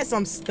 Yes,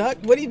 I'm stuck.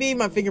 What do you mean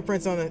my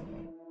fingerprints on it?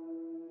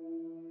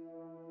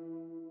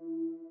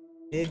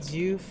 Did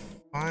you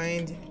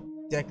find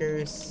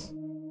Dekker's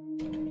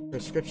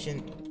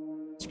prescription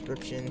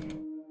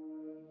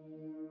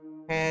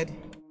pad?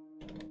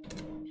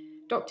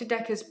 Dr.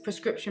 Dekker's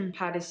prescription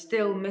pad is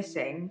still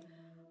missing.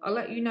 I'll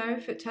let you know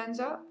if it turns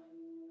up.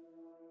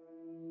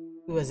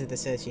 Who was it that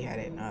said she had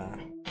it?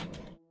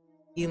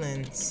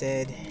 Elin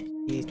said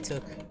she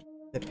took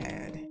the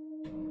pad.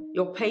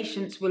 Your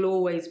patience will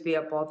always be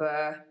a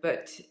bother,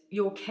 but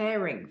you're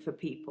caring for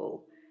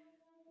people.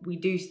 We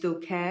do still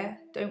care,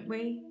 don't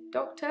we,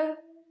 Doctor?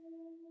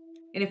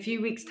 In a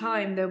few weeks'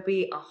 time, there'll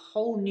be a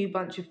whole new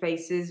bunch of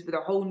faces with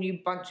a whole new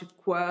bunch of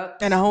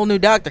quirks. And a whole new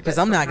doctor, because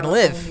I'm not gonna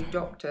Let's have live. a whole new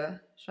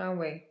doctor, shall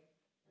we?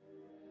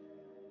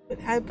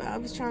 But I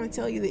was trying to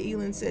tell you that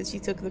Elin said she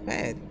took the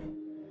pad.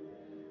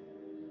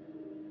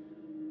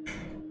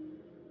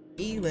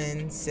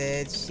 Elin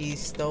said she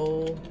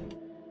stole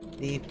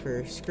the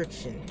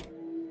prescription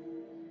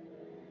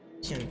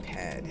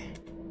pad.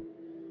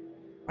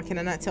 Why can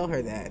I not tell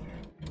her that?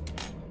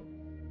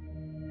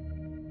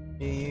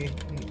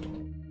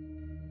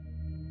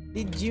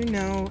 Did you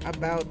know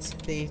about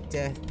the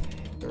death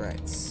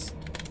threats?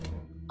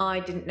 I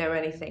didn't know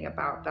anything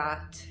about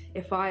that.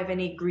 If I have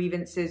any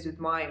grievances with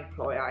my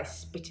employer, I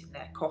spit in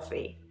their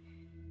coffee.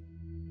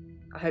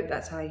 I hope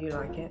that's how you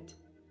like it.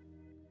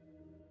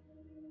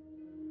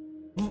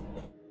 What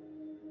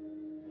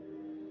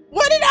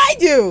did I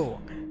do?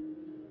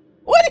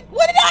 What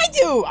did I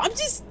do? I'm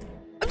just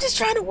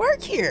trying to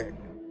work here.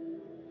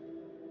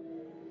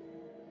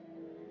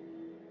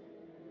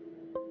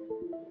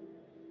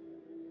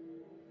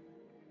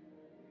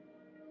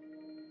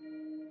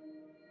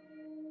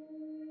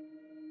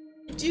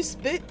 Did you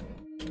spit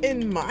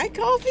in my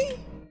coffee?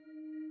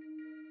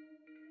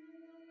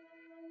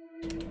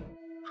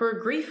 For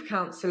a grief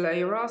counsellor,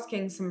 you're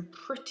asking some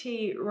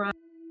pretty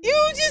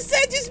You just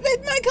said you spit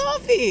in my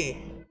coffee.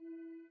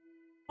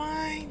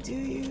 Why do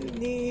you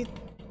need...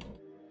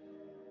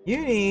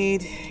 You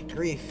need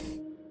grief.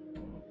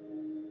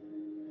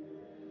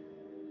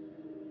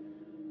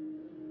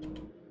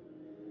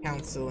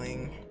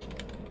 Counseling.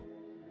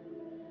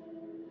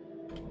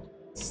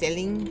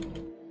 Selling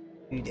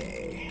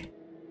today.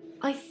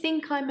 I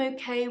think I'm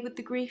okay with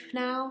the grief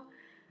now.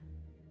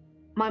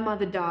 My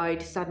mother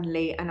died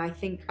suddenly, and I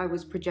think I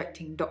was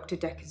projecting Dr.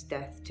 Dekker's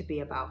death to be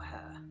about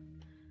her.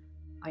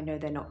 I know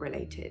they're not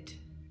related.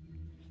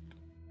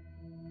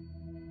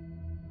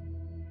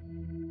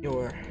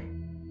 Your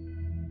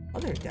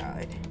mother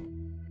died.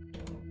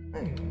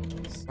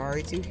 I'm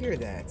sorry to hear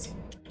that.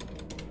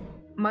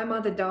 My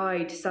mother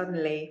died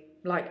suddenly,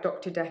 like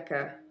Dr.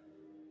 Dekker.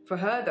 For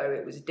her, though,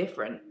 it was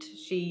different.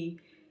 She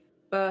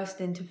burst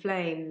into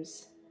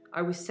flames.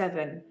 I was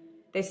 7.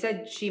 They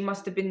said she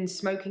must have been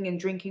smoking and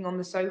drinking on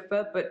the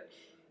sofa, but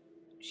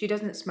she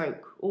doesn't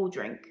smoke or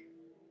drink.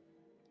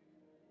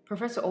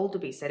 Professor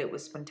Alderby said it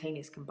was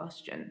spontaneous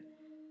combustion.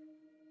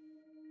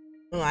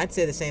 Well, I'd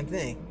say the same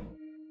thing.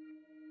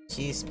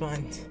 She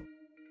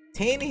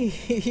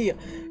spontaneously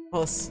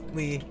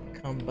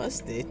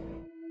combusted.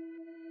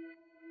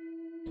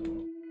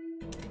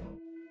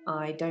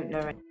 I don't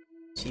know.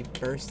 She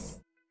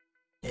burst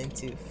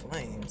into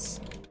flames.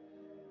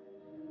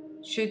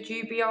 Should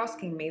you be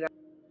asking me that?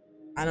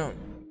 I don't...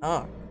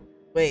 Oh.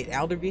 Wait,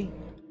 Alderby?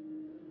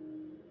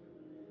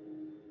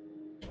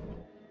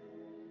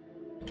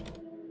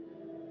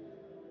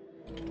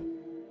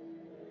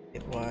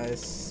 It was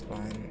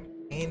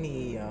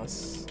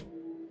spontaneous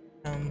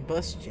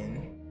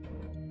combustion.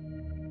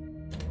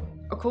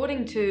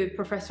 According to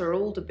Professor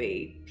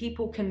Alderby,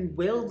 people can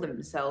will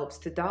themselves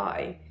to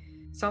die.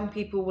 Some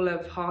people will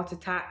have heart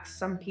attacks,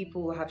 some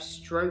people will have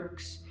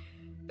strokes.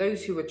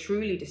 Those who are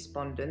truly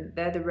despondent,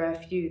 they're the rare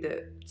few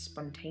that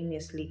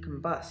spontaneously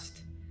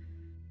combust.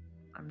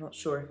 I'm not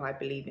sure if I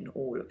believe in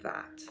all of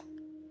that.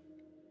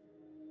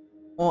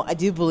 Well, I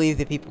do believe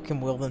that people can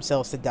will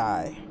themselves to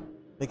die.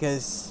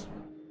 Because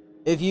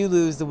if you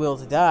lose the will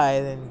to die,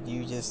 then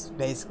you just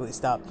basically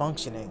stop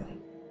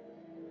functioning.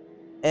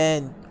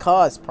 And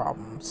cause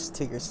problems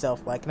to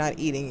yourself, like not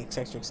eating,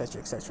 etc,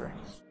 etc, etc.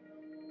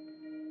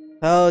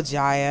 Oh,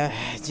 Jaya.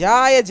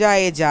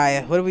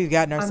 Jaya. What have we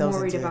gotten ourselves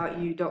I'm worried into? about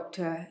you,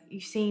 Doctor. You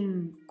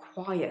seem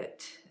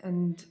quiet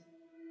and,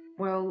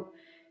 well,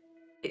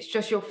 it's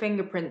just your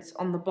fingerprints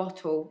on the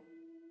bottle.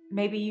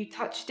 Maybe you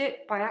touched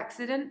it by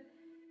accident?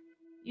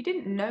 You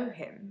didn't know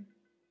him,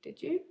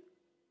 did you?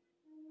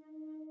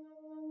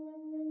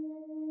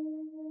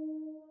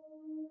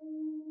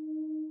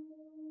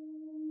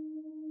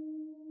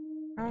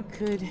 How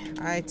could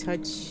I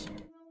touch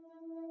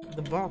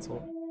the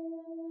bottle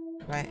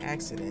by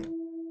accident?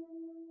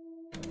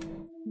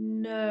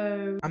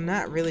 No. I'm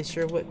not really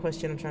sure what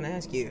question I'm trying to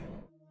ask you.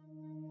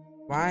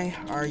 Why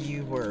are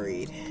you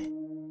worried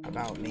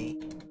about me?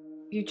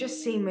 You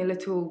just seem a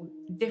little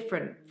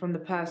different from the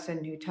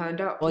person who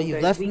turned up. Well, all you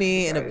those left weeks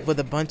me ago. with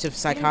a bunch of You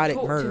psychotic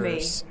didn't talk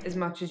murders. to me as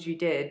much as you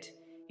did.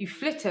 You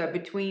flitter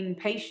between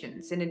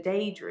patients in a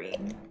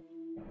daydream.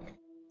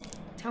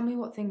 Tell me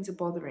what things are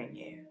bothering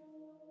you.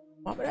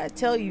 Why would I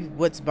tell you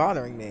what's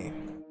bothering me?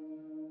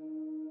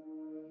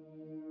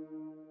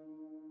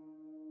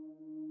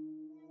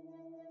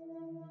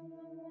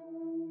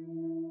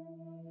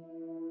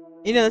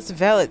 You know, that's a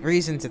valid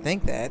reason to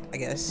think that, I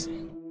guess.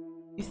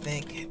 You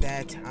think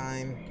that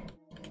I'm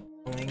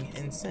going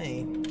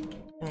insane,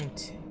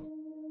 don't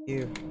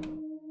you?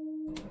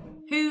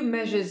 Who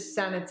measures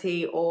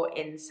sanity or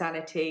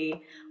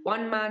insanity?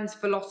 One man's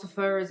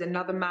philosopher is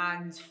another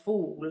man's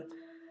fool.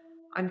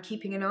 I'm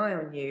keeping an eye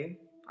on you.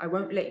 I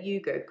won't let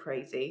you go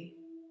crazy.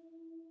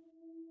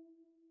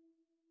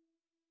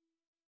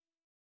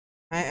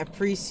 I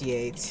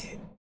appreciate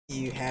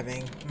you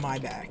having my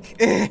back.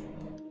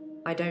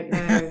 I don't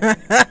know.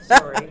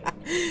 Sorry.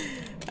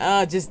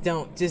 Oh, just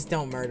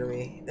don't murder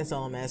me. That's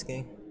all I'm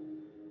asking.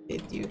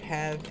 Did you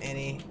have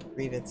any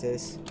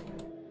grievances?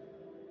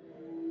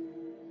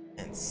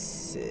 And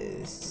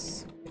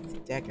sis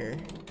with Dekker.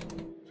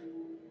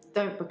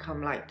 Don't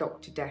become like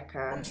Dr.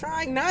 Dekker. I'm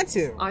trying not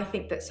to. I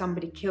think that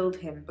somebody killed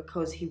him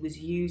because he was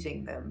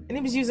using them. And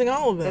he was using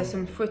all of them. There's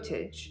some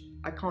footage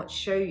I can't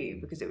show you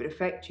because it would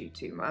affect you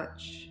too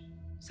much.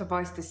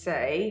 Suffice to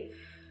say,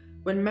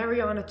 when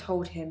Mariana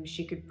told him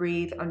she could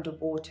breathe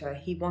underwater,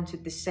 he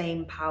wanted the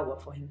same power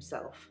for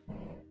himself.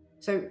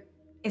 So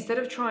instead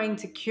of trying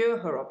to cure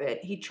her of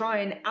it, he'd try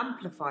and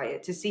amplify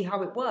it to see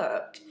how it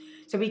worked,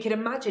 so he could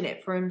imagine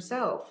it for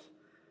himself.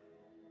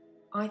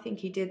 I think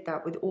he did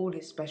that with all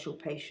his special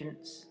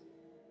patients.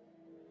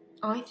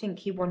 I think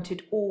he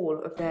wanted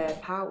all of their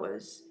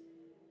powers,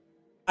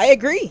 I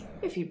agree.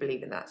 if you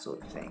believe in that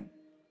sort of thing.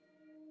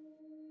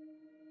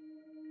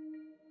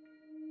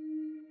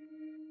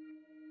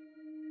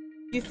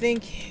 You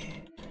think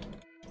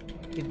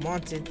he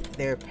wanted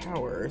their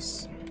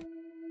powers?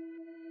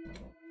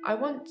 I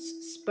once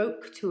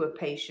spoke to a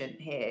patient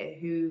here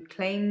who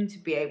claimed to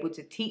be able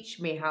to teach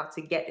me how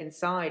to get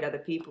inside other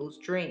people's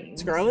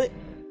dreams. Scarlet?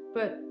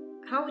 But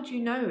how would you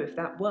know if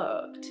that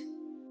worked?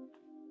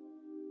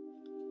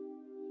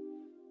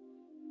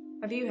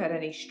 Have you had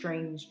any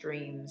strange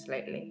dreams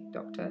lately,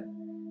 Doctor?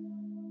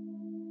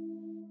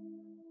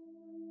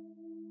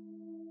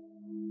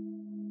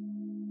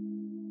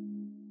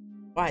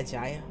 Why,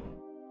 Jaya?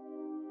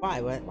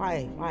 Why? What?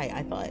 Why?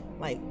 I thought,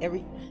 like,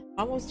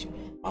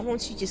 why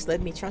won't you just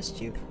let me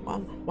trust you?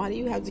 Why do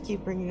you have to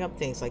keep bringing up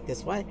things like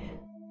this? Why,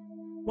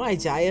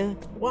 Jaya?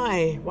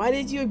 Why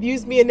did you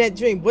abuse me in that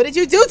dream? What did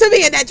you do to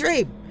me in that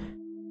dream?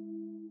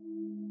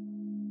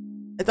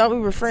 I thought we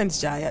were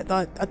friends, Jaya.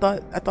 I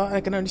thought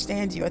I could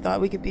understand you. I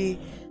thought we could be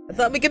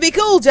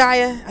cool,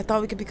 Jaya. I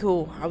thought we could be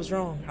cool. I was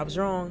wrong.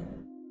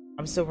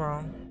 I'm so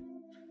wrong.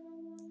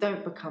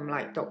 Don't become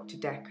like Dr.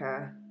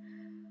 Dekker.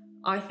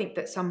 I think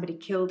that somebody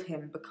killed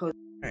him because...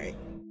 Alright.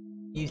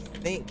 You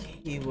think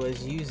he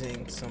was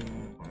using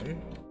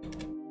someone?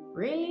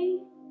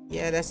 Really?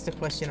 Yeah, that's the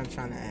question I'm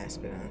trying to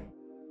ask, but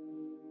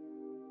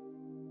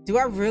do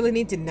I really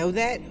need to know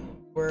that?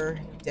 We're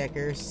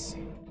Dekker's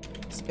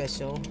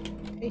special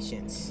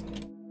patients.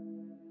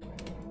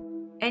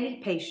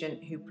 Any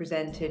patient who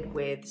presented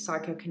with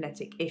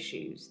psychokinetic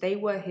issues, they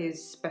were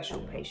his special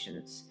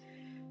patients.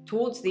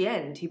 Towards the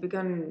end, he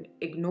began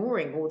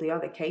ignoring all the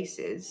other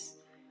cases.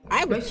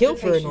 I would Most kill of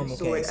the for a patients normal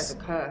saw it case. as a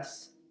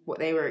curse, what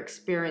they were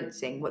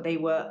experiencing, what they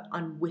were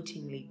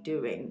unwittingly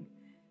doing.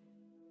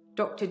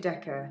 Dr.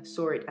 Dekker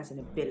saw it as an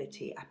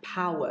ability, a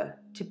power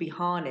to be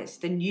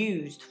harnessed and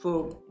used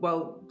for,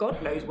 well,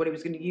 God knows what he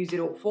was going to use it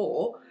all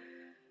for.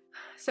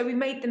 So we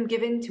made them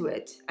give in to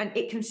it, and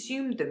it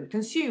consumed them,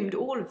 consumed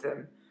all of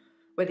them.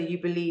 Whether you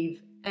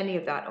believe any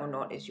of that or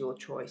not is your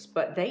choice,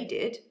 but they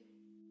did,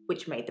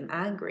 which made them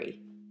angry.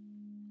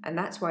 And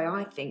that's why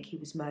I think he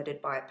was murdered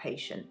by a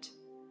patient.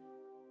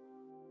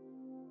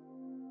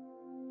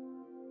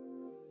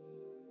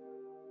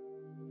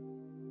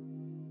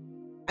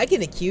 I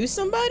can accuse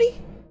somebody?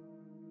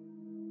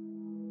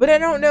 But I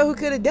don't know who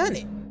could have done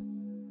it.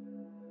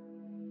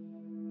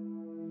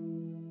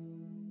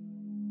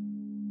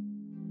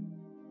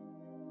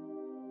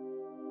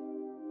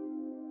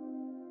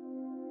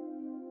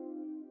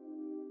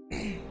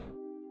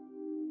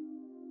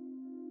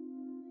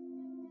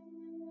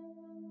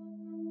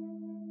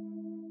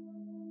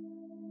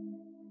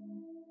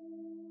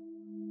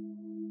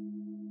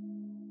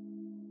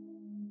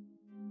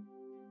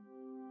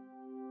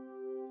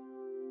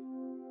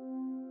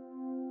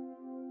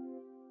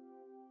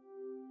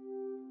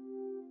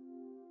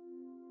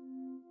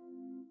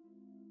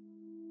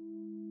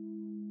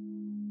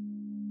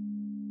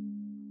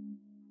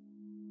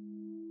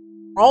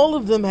 All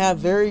of them have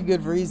very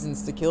good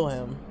reasons to kill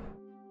him.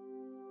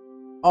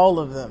 All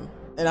of them.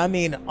 And I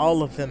mean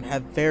all of them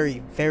have very,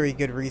 very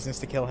good reasons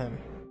to kill him.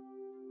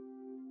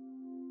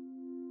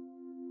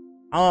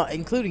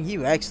 Including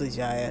you, actually,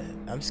 Jaya.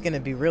 I'm just gonna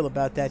be real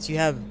about that. You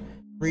have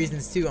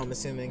reasons too, I'm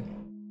assuming.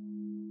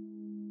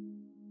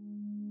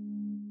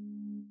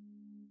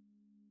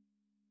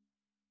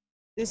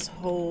 This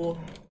whole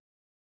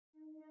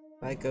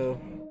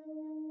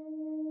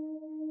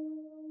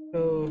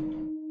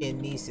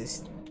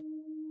psychokinesis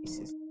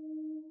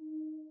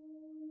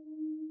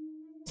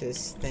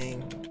this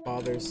thing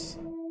bothers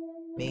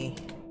me.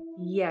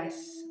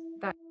 Yes,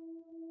 that...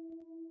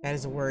 That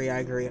is a worry, I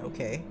agree.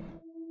 Okay.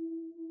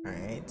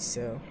 Alright,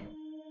 so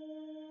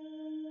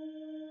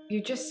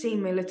You just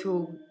seem a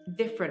little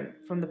different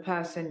from the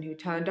person who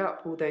turned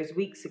up all those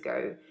weeks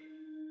ago.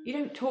 You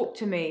don't talk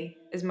to me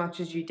as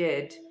much as you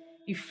did.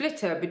 You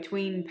flitter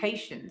between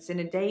patients in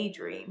a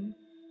daydream.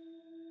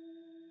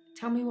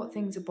 Tell me what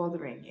things are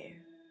bothering you.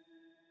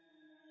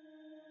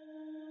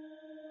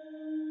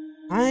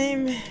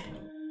 I'm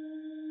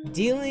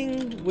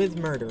dealing with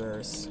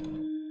murderers.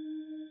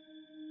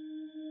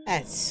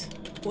 That's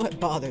what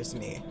bothers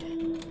me.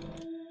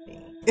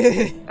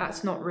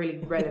 That's not really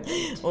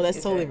relevant. Well, that's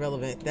is totally it?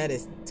 relevant. That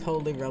is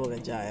totally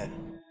relevant, Jaya.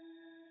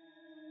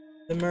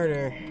 The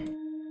murder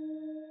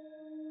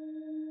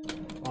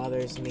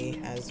bothers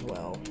me as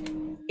well.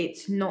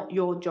 It's not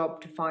your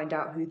job to find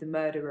out who the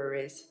murderer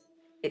is.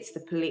 It's the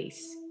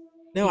police.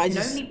 No, you I can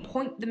just only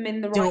point them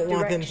in the right don't direction.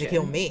 want them to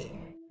kill me.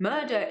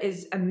 Murder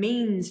is a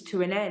means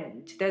to an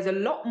end. There's a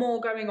lot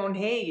more going on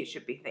here you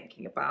should be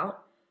thinking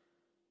about.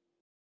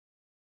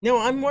 No,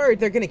 I'm worried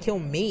they're gonna kill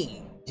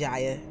me,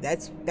 Jaya.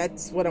 That's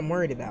what I'm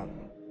worried about.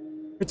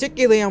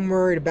 Particularly, I'm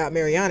worried about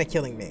Mariana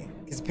killing me.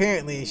 Because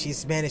apparently,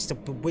 she's managed to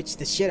bewitch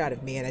the shit out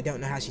of me, and I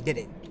don't know how she did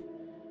it.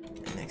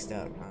 Next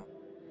up,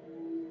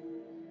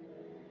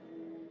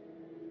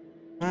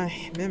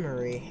 my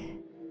memory.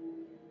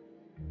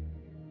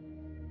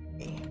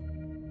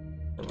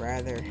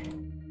 rather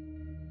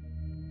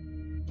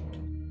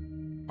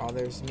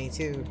bothers me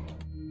too.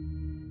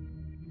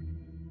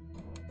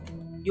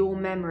 Your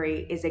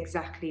memory is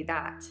exactly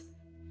that.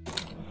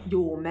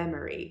 Your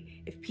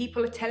memory. If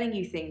people are telling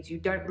you things you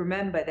don't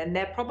remember, then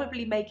they're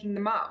probably making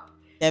them up.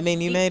 That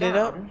mean you Deep made it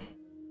up? down,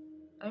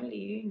 only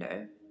you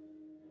know.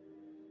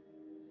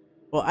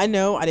 Well, I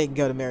know I didn't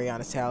go to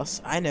Mariana's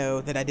house. I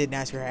know that I didn't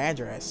ask her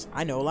address.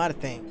 I know a lot of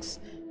things.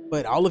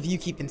 But all of you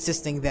keep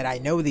insisting that I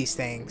know these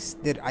things,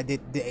 that I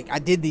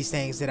did these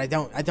things that I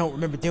don't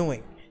remember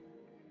doing.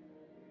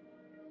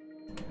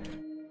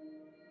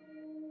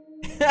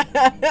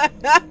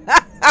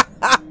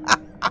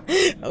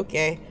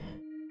 Okay.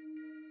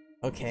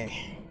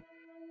 Okay.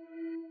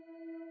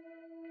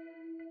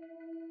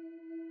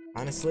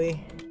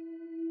 Honestly,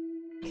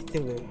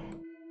 Cthulhu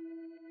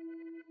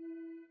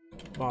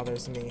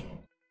bothers me.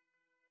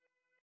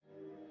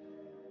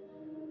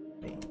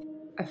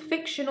 A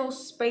fictional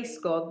space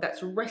god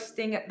that's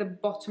resting at the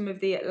bottom of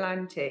the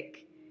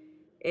Atlantic.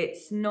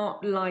 It's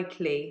not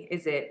likely,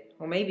 is it?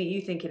 Or maybe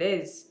you think it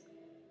is.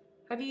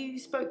 Have you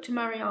spoke to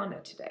Mariana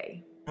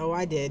today? Oh,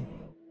 I did.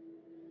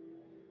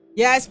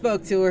 Yeah, I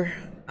spoke to her.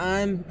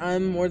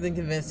 I'm more than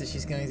convinced that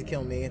she's going to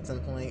kill me at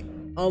some point.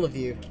 All of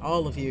you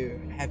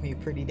have me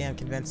pretty damn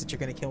convinced that you're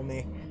going to kill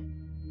me.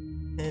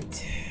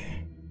 And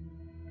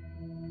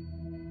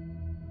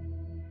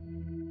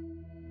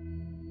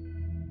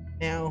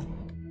now,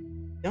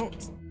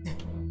 don't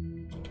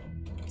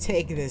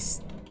take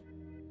this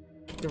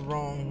the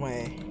wrong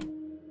way.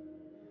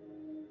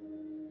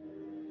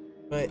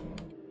 But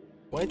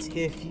what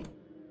if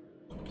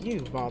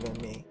you bother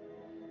me?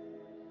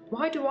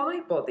 Why do I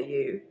bother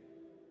you?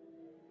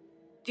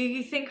 Do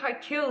you think I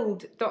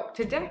killed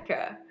Dr.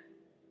 Dekker?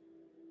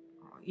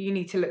 You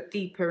need to look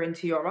deeper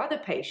into your other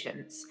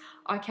patients.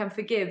 I can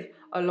forgive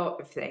a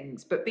lot of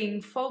things, but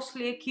being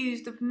falsely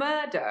accused of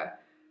murder,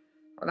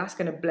 well, that's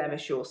going to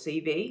blemish your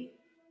CV.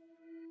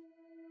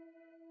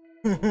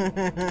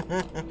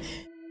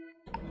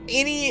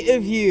 Any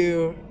of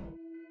you.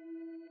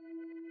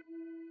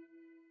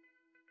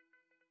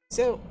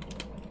 So,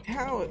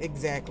 how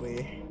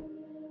exactly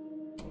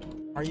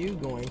are you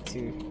going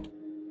to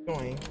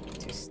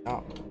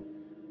stop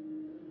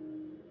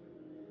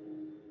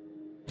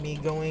me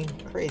going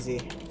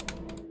crazy?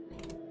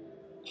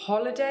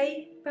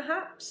 Holiday,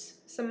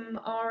 perhaps? Some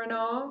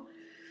R&R?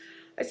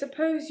 I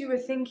suppose you were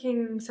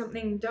thinking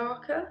something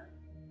darker?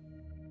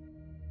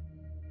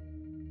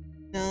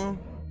 No,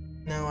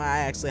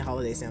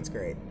 holiday sounds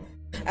great.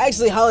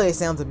 Actually, holiday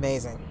sounds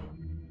amazing.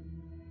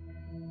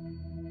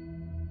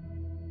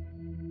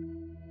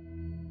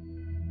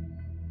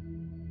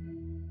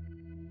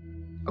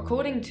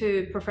 According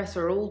to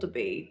Professor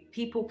Alderby,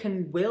 people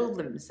can will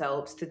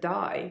themselves to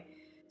die.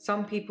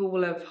 Some people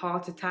will have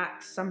heart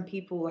attacks, some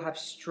people will have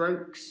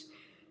strokes.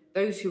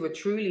 Those who are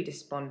truly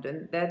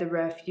despondent, they're the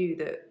rare few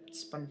that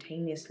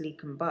spontaneously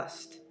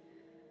combust.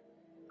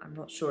 I'm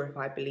not sure if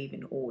I believe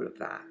in all of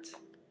that.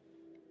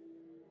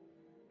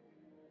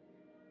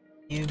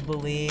 You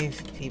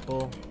believe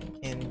people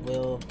can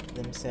will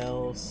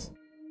themselves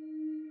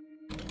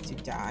to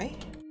die?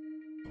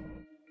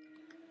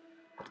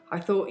 I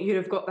thought you'd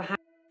have got the hang.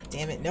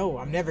 Damn it, no,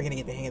 I'm never gonna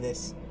get the hang of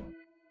this.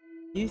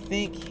 You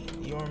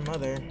think your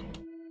mother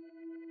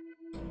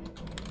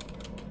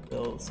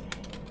wills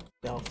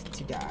herself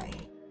to die?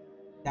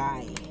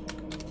 Die.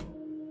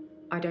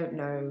 I don't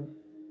know.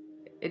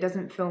 It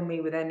doesn't fill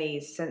me with any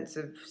sense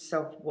of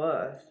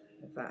self-worth,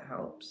 if that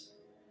helps.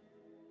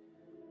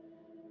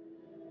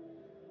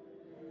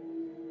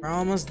 We're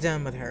almost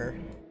done with her.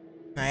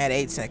 I had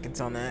 8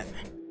 seconds on that.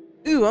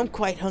 Ooh, I'm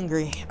quite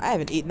hungry. I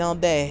haven't eaten all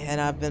day, and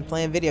I've been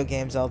playing video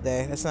games all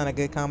day. That's not a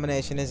good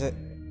combination, is it?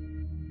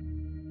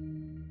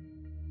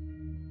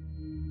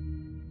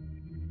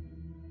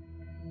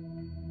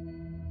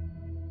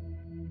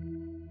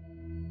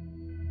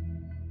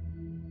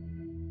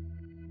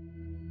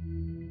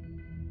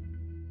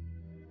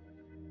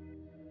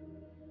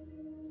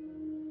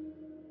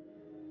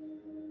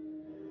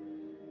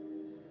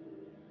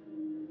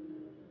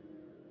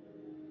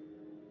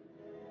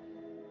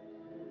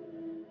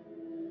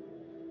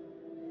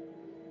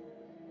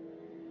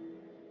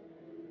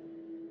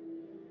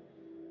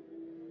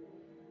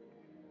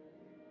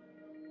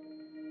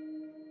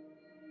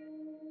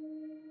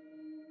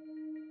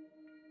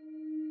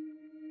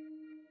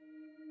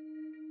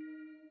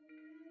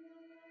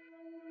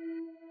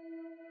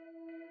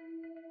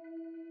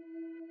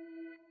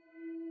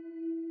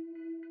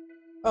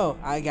 Oh,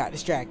 I got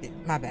distracted.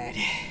 My bad.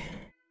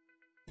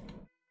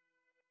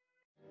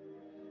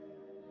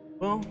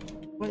 Well,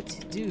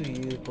 what do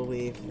you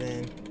believe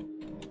then?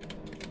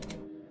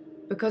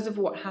 Because of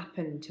what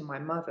happened to my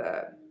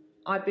mother,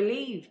 I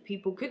believe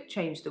people could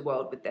change the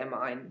world with their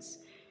minds.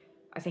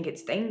 I think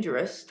it's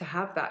dangerous to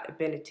have that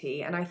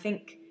ability, and I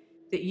think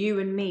that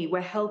you and me,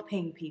 we're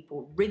helping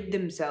people rid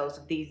themselves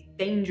of these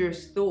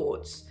dangerous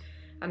thoughts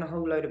and a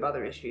whole load of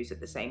other issues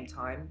at the same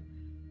time.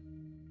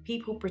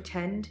 People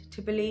pretend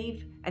to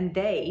believe, and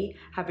they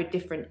have a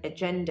different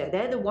agenda.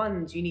 They're the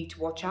ones you need to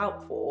watch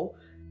out for.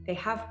 They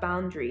have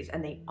boundaries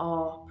and they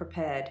are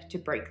prepared to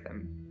break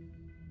them.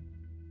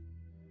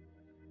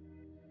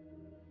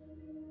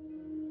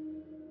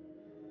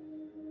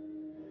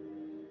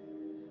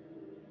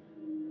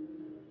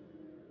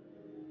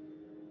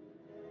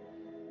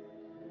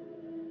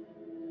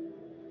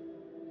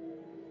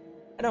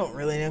 I don't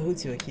really know who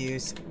to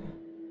accuse.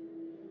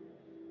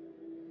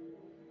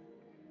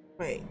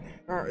 Wait,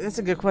 that's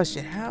a good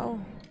question. How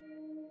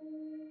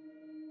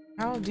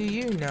do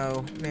you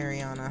know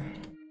Mariana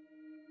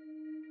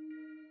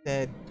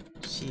that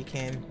she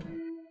can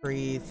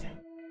breathe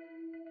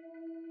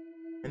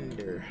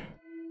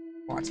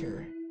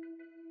underwater?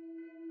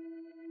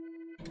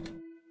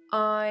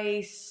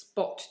 I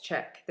spot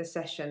check the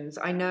sessions.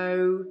 I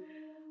know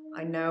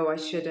I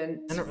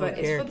shouldn't, I don't but really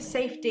it's care. for the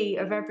safety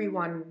of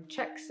everyone.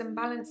 Checks and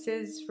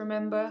balances,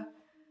 remember?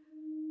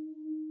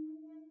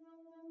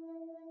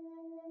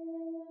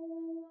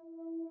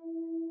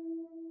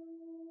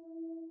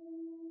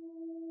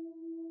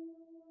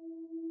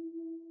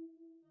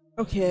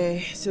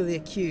 Okay, so the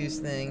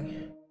accused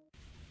thing.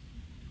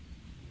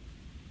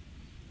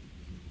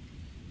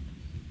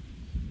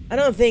 I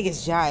don't think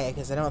it's Jaya,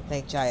 because I don't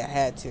think Jaya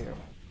had to.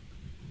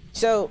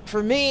 So,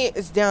 for me,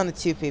 it's down to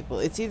two people.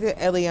 It's either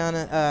Ellen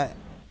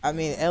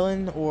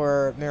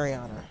or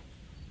Mariana.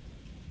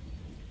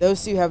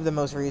 Those two have the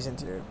most reason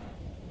to.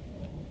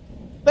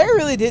 Claire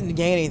really didn't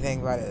gain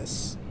anything by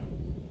this.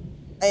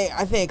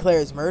 I think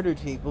Claire's murdered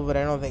people, but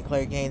I don't think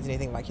Claire gains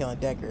anything by killing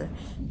Dekker.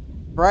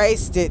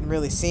 Bryce didn't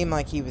really seem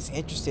like he was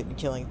interested in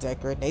killing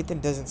Dekker. Nathan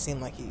doesn't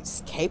seem like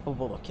he's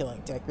capable of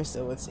killing Dekker,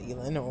 so it's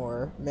Elin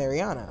or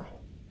Mariana.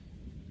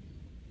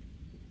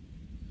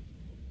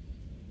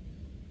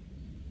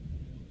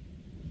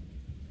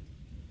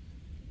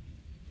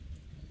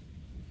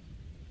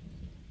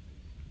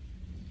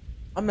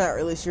 I'm not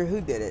really sure who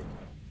did it.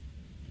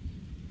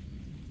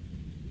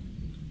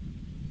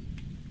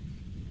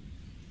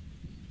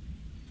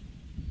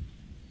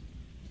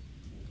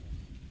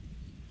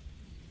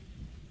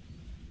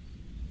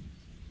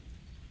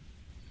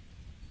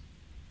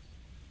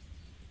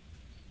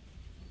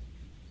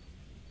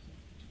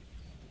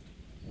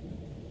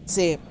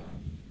 See,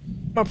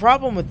 my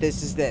problem with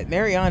this is that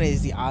Mariana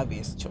is the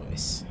obvious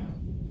choice.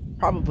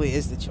 Probably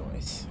is the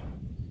choice.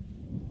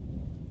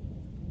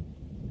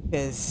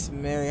 Because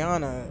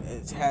Mariana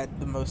has had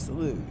the most to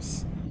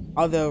lose.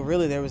 Although,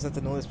 really, there was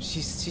nothing to lose. But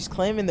she's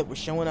claiming that we're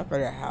showing up at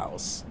her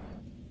house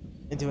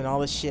and doing all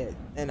this shit.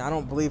 And I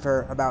don't believe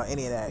her about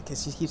any of that.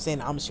 Because she keeps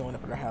saying I'm showing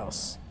up at her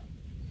house.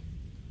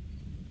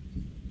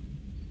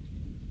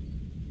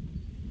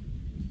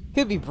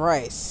 Could be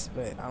Bryce,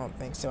 but I don't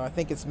think so. I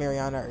think it's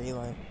Mariana or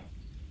Elin.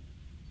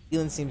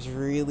 Elin seems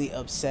really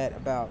upset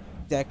about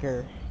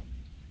Dekker.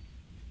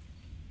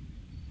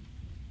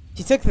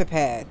 She took the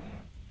pad.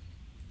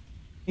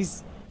 I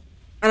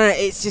don't know,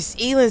 it's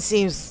just Elin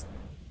seems...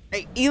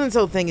 Elin's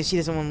whole thing is she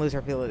doesn't want to lose her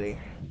ability.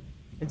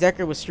 And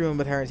Dekker was screwing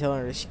with her and telling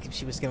her that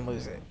she was going to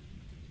lose it.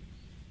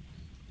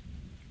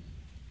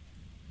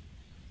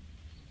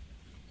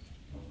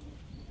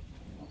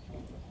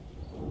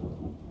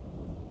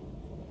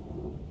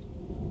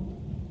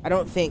 I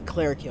don't think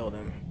Claire killed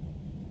him.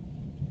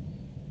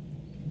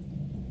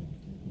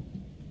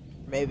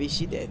 Maybe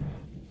she did.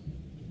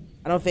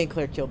 I don't think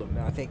Claire killed him.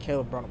 No, I think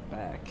Caleb brought him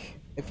back.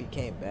 If he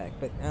came back.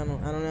 But I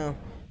don't know.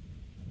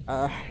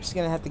 I'm just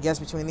gonna have to guess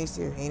between these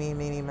two. Eeny,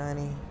 meeny,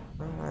 miny.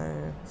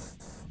 Do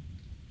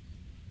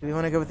we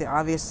want to go with the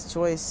obvious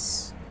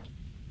choice?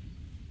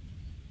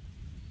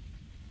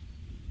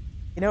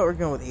 You know what? We're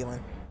going with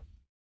Elin.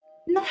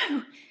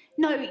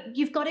 No,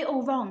 you've got it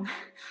all wrong.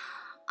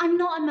 I'm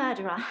not a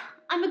murderer.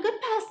 I'm a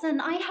good person.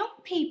 I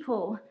help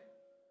people.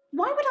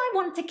 Why would I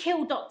want to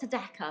kill Dr.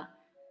 Dekker?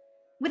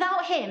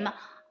 Without him,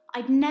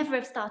 I'd never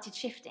have started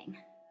shifting.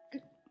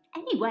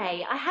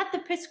 Anyway, I had the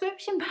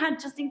prescription pad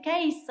just in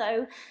case,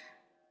 so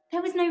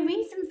there was no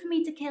reason for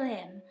me to kill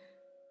him.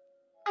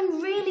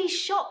 I'm really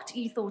shocked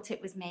you thought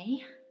it was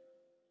me.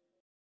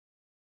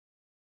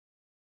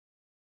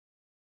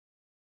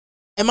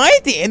 Am I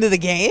at the end of the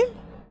game?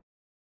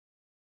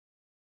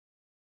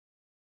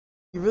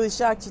 You're really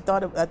shocked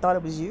I thought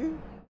it was you?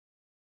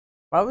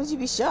 Why would you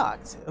be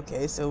shocked?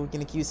 Okay, so we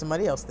can accuse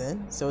somebody else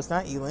then. So it's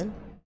not Elin.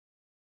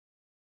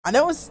 I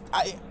know it's...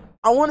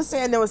 I want to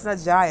say I know it's not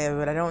Jaya,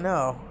 but I don't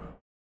know.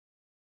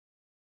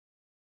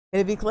 Could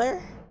it be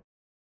Claire?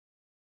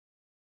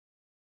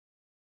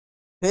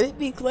 Could it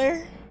be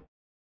Claire?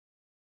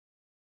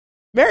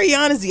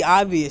 Mariana's the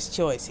obvious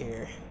choice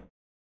here.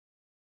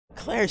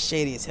 Claire's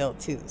shady as hell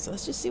too, so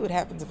let's just see what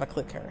happens if I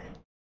click her.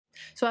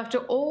 So after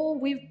all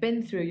we've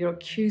been through, you're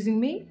accusing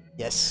me?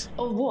 Yes.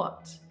 Of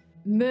what?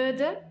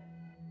 Murder?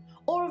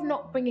 Or of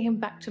not bringing him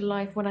back to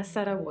life when I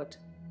said I would?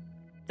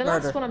 The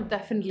Murder. last one I'm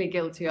definitely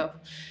guilty of.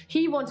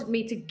 He wanted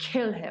me to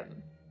kill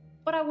him,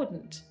 but I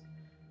wouldn't.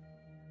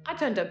 I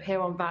turned up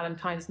here on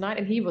Valentine's night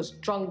and he was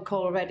drunk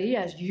already,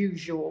 as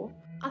usual.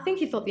 I think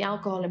he thought the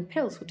alcohol and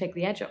pills would take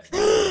the edge off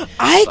things.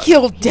 I But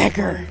killed he's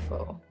Dekker!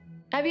 wonderful.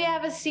 Have you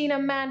ever seen a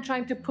man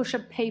trying to push a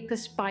paper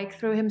spike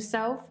through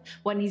himself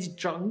when he's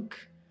drunk?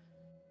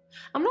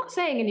 I'm not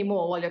saying any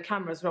more while your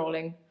camera's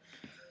rolling,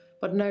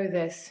 but know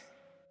this.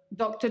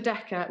 Dr.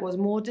 Dekker was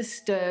more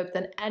disturbed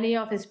than any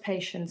of his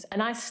patients,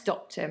 and I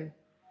stopped him.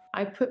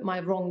 I put my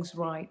wrongs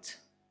right.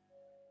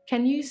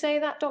 Can you say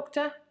that,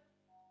 Doctor?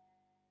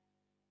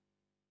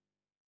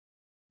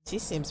 She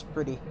seems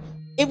pretty.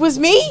 It was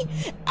me?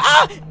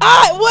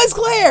 It was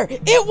Claire!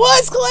 It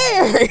was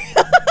Claire!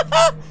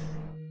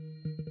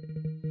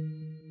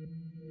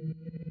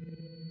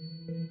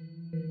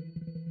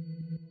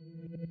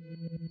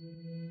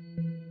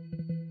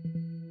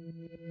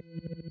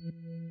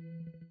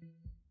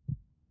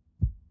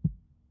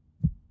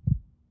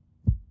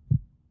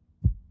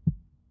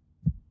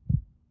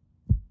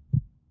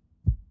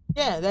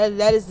 Yeah,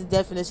 that is the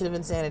definition of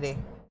insanity.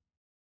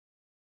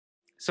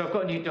 So I've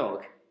got a new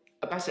dog,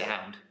 a basset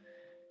hound.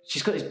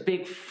 She's got these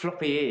big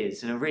floppy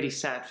ears and a really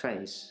sad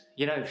face.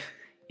 You know,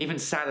 even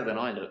sadder than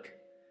I look.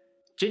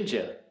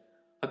 Ginger.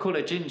 I call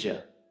her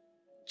Ginger.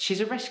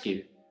 She's a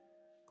rescue.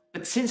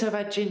 But since I've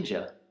had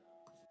Ginger,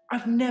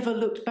 I've never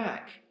looked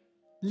back.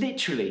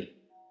 Literally.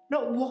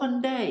 Not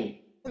one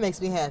day. It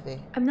makes me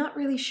happy. I'm not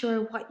really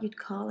sure what you'd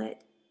call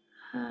it.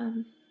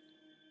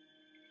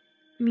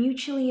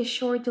 Mutually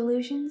assured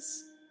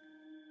delusions?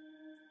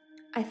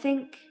 I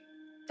think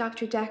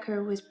Dr.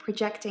 Dekker was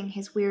projecting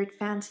his weird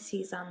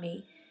fantasies on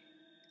me,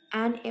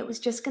 and it was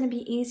just going to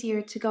be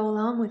easier to go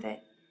along with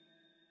it,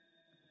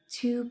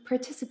 to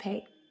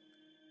participate.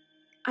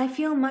 I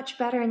feel much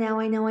better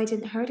now I know I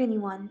didn't hurt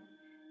anyone.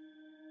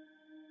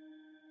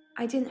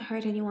 I didn't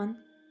hurt anyone.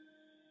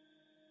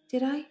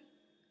 Did I?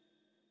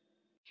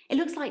 It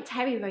looks like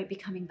Terry won't be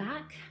coming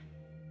back.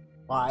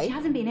 Why? She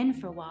hasn't been in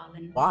for a while,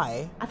 and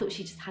Why? I thought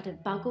she just had a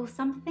bug or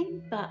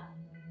something, but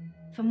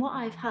from what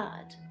I've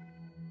heard,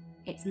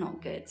 it's not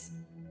good.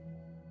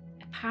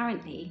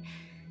 Apparently,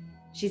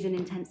 she's in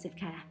intensive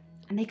care,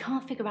 and they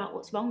can't figure out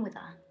what's wrong with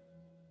her.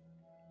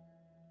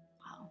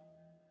 Well,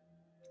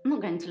 I'm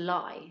not going to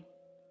lie.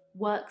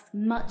 Work's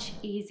much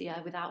easier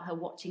without her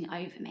watching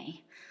over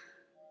me.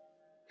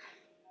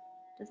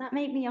 Does that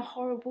make me a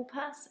horrible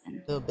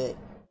person? A little bit.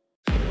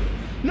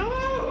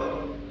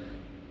 No!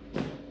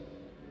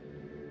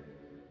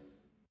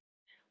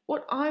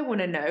 What I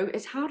want to know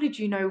is, how did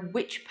you know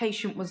which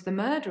patient was the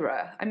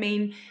murderer? I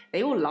mean,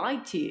 they all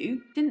lied to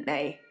you, didn't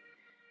they?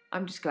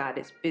 I'm just glad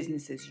it's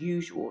business as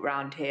usual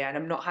around here and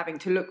I'm not having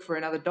to look for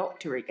another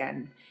doctor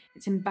again.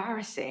 It's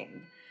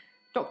embarrassing.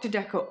 Dr.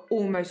 Dekker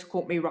almost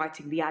caught me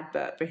writing the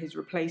advert for his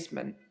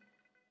replacement.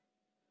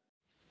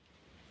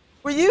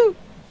 Were you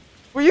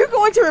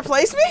going to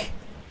replace me?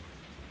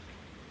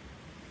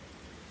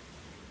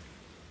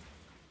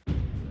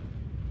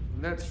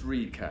 Let's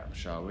recap,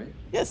 shall we?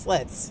 Yes,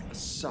 let's. A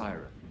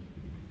siren,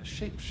 a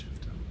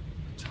shapeshifter,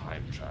 a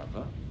time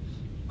traveler,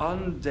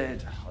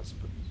 undead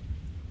husband,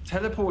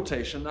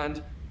 teleportation,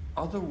 and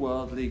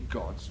otherworldly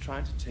gods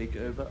trying to take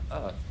over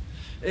Earth.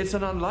 It's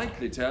an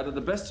unlikely tale at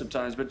the best of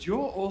times, but you're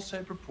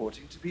also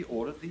purporting to be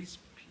all of these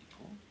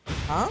people.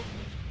 Huh?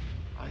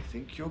 I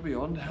think you're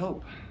beyond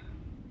help.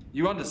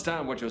 You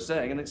understand what you're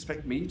saying and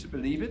expect me to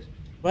believe it?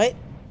 What?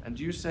 And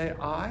you say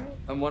I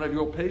am one of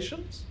your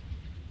patients?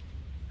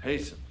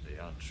 Patently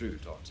untrue,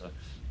 Doctor.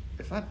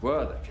 If that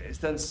were the case,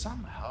 then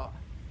somehow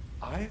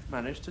I've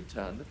managed to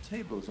turn the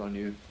tables on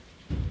you.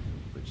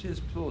 Which is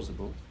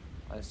plausible,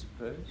 I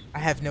suppose. I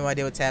have no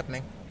idea what's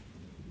happening.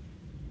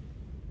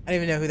 I don't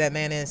even know who that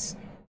man is.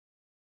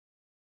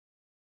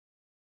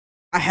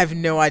 I have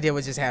no idea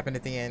what just happened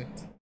at the end.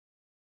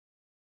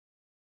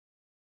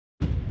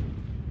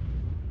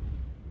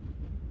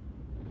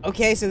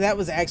 Okay, so that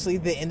was actually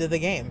the end of the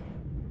game.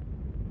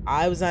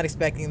 I was not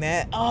expecting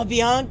that. Oh,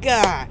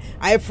 Bianca!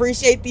 I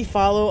appreciate the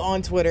follow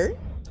on Twitter.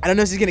 I don't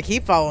know if she's gonna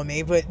keep following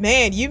me, but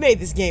man, you made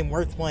this game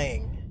worth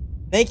playing.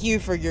 Thank you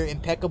for your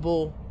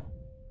impeccable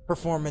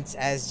performance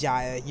as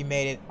Jaya. You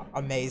made it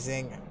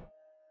amazing.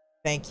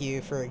 Thank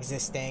you for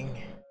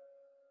existing.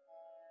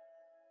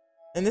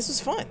 And this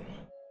was fun.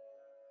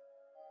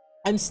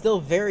 I'm still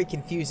very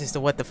confused as to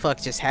what the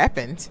fuck just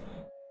happened.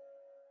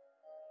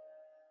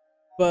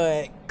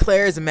 But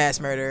Claire is a mass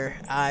murderer.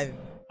 I'm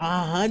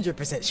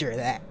 100% sure of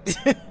that.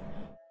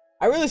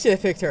 I really should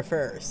have picked her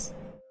first.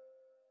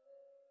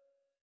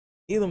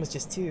 Elam was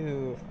just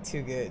too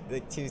good.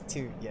 Like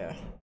yeah.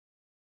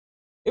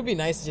 It would be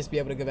nice to just be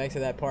able to go back to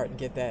that part and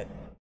get that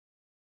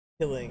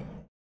killing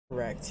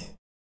correct.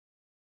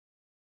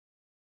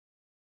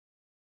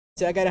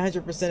 So I got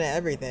 100% of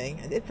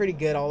everything. I did pretty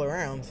good all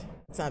around.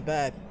 It's not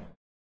bad.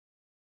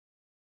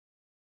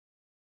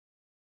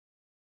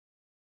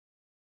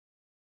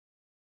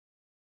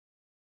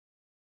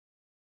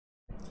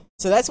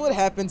 So that's what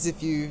happens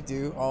if you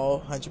do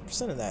all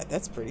 100% of that.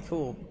 That's pretty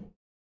cool.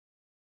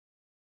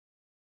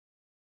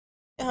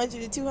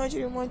 100 to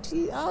 201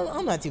 G.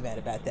 I'm not too bad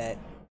about that.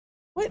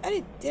 What?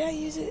 Did I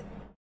use it?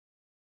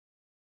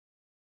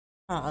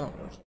 I don't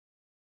know.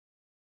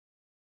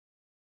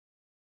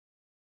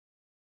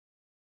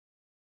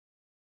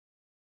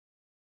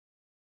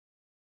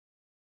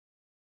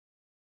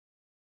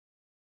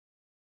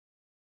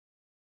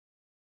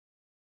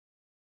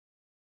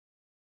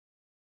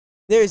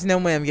 There's no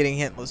way I'm getting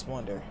Hintless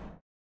Wonder.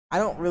 I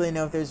don't really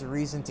know if there's a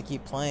reason to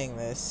keep playing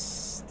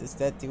this. Does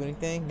that do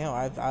anything? No,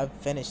 I've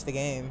finished the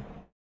game.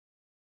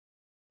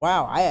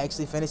 Wow, I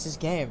actually finished this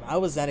game. I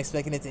was not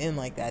expecting it to end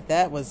like that.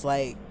 That was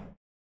like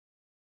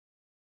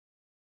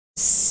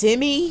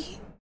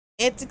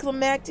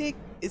semi-anticlimactic.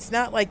 It's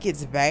not like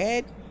it's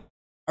bad.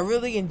 I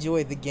really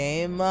enjoyed the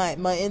game. My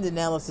end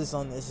analysis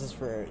on this is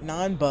for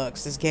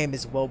 $9. This game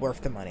is well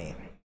worth the money.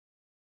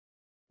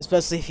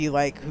 Especially if you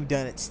like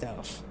whodunit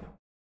stuff.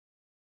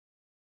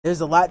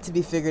 There's a lot to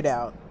be figured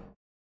out.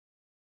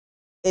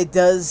 It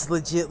does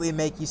legitimately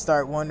make you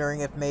start wondering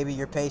if maybe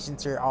your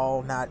patients are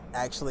all not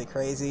actually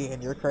crazy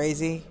and you're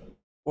crazy.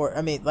 Or,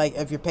 I mean, like,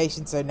 if your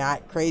patients are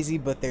not crazy,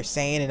 but they're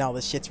sane and all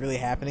this shit's really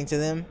happening to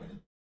them.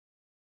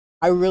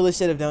 I really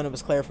should have known it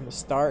was Claire from the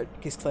start,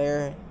 because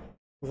Claire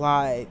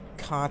lied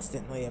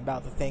constantly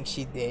about the things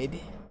she did.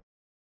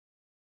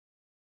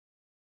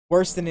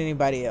 Worse than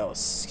anybody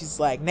else. He's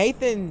like,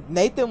 Nathan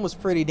was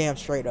pretty damn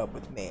straight up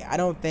with me. I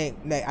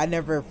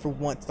never for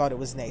once thought it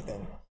was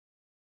Nathan.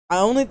 I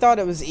only thought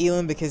it was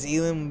Elin because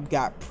Elin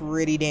got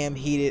pretty damn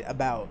heated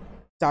about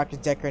Dr.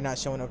 Dekker not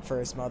showing up for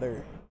his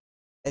mother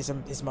as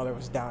his mother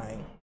was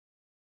dying.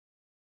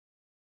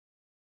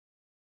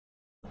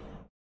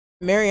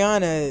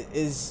 Mariana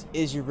is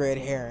your red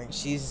herring.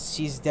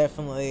 She's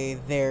definitely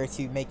there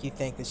to make you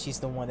think that she's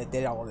the one that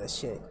did all of this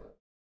shit.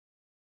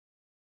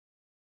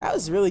 That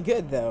was really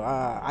good though.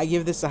 I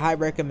give this a high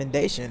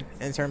recommendation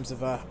in terms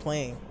of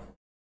playing.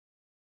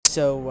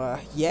 So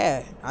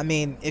yeah, I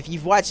mean, if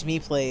you've watched me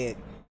play it,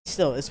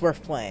 still it's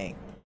worth playing.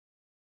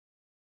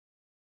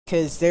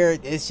 Cause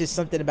it's just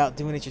something about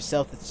doing it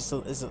yourself that's just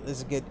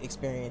is a good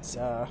experience.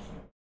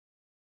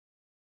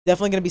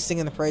 Definitely gonna be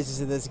singing the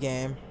praises of this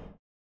game.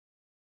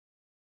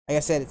 Like I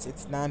said, it's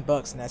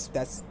 $9, and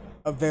that's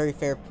a very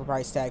fair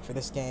price tag for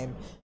this game.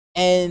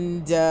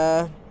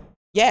 And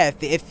yeah,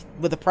 if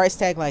with a price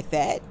tag like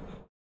that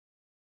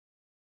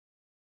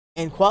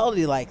and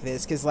quality like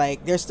this, because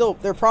like there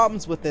are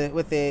problems with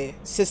the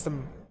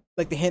system,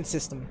 like the hint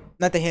system,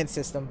 not the hint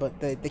system, but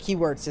the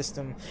keyword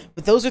system.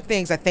 But those are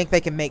things I think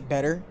they can make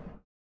better.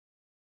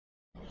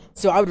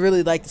 So I would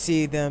really like to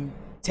see them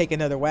take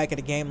another whack at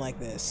a game like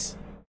this,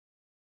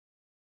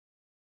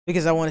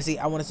 because I want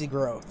to see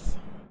growth.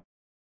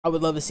 I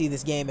would love to see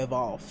this game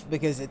evolve,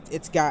 because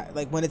it's got,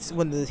 like, when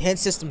the hint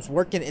system's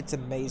working, it's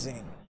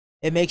amazing.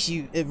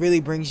 It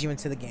really brings you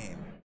into the game.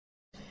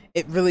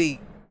 It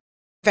really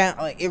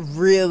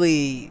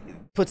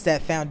puts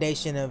that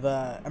foundation of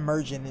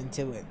immersion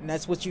into it, and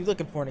that's what you're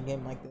looking for in a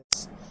game like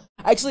this.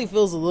 Actually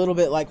feels a little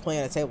bit like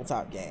playing a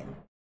tabletop game,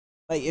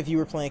 like if you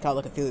were playing Call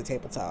of Cthulhu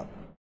tabletop.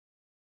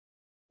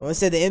 Well, I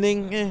said the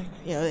ending, the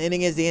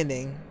ending is the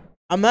ending.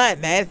 I'm not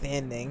mad at the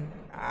ending.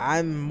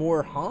 I'm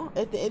more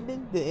at the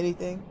ending than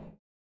anything.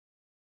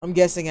 I'm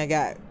guessing I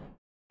got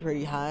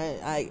pretty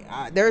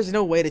high. There's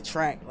no way to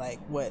track like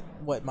what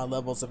my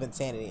levels of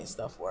insanity and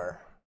stuff were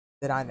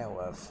that I know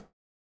of.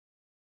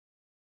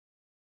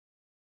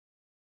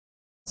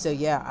 So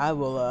yeah,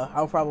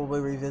 I'll probably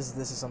revisit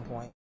this at some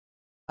point.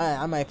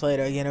 I might play it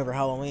again over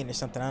Halloween or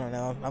something. I don't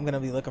know. I'm gonna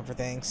be looking for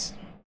things.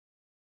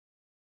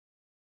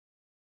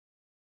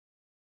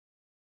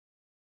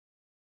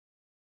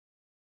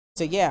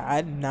 So yeah,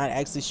 I'm not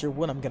actually sure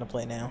what I'm gonna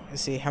play now.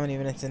 Let's see, how many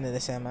minutes into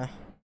this am I?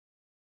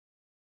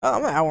 Oh,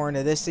 I'm an hour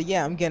into this, so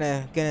yeah, I'm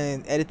gonna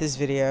edit this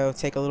video,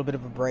 take a little bit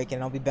of a break,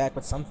 and I'll be back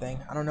with something.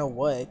 I don't know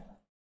what.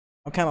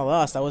 I'm kind of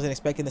lost. I wasn't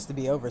expecting this to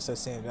be over so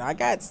soon. I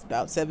got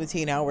about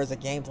 17 hours of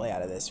gameplay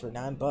out of this for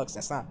 $9.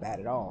 That's not bad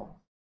at all.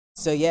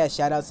 So yeah,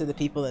 shout out to the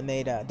people that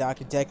made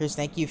Dr. Dekker's.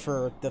 Thank you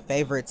for the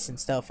favorites and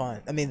stuff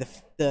on. I mean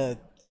the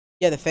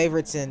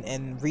favorites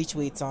and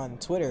retweets on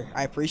Twitter.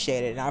 I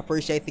appreciate it, and I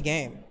appreciate the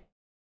game.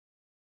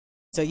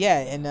 So yeah,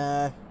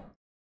 and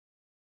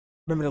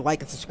remember to like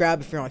and subscribe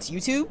if you're on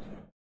YouTube.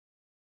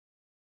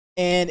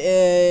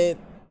 And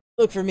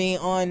look for me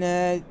on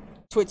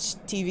Twitch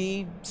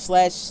TV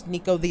 /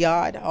 Nico the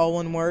Odd, all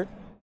one word.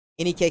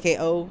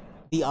 NEKKO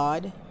the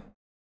Odd.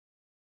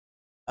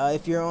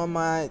 If you're on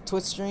my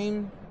Twitch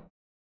stream,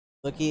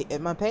 look at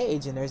my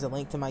page and there's a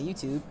link to my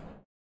YouTube.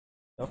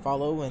 Go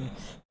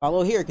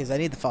follow here because I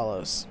need the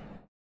follows.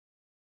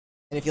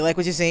 And if you like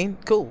what you're seeing,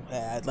 cool.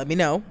 Let me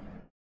know.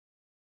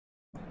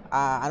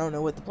 I don't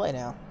know what to play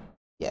now.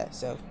 Yeah,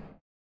 so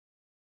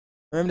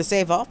remember to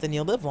save often,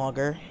 you'll live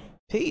longer.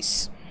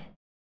 Peace.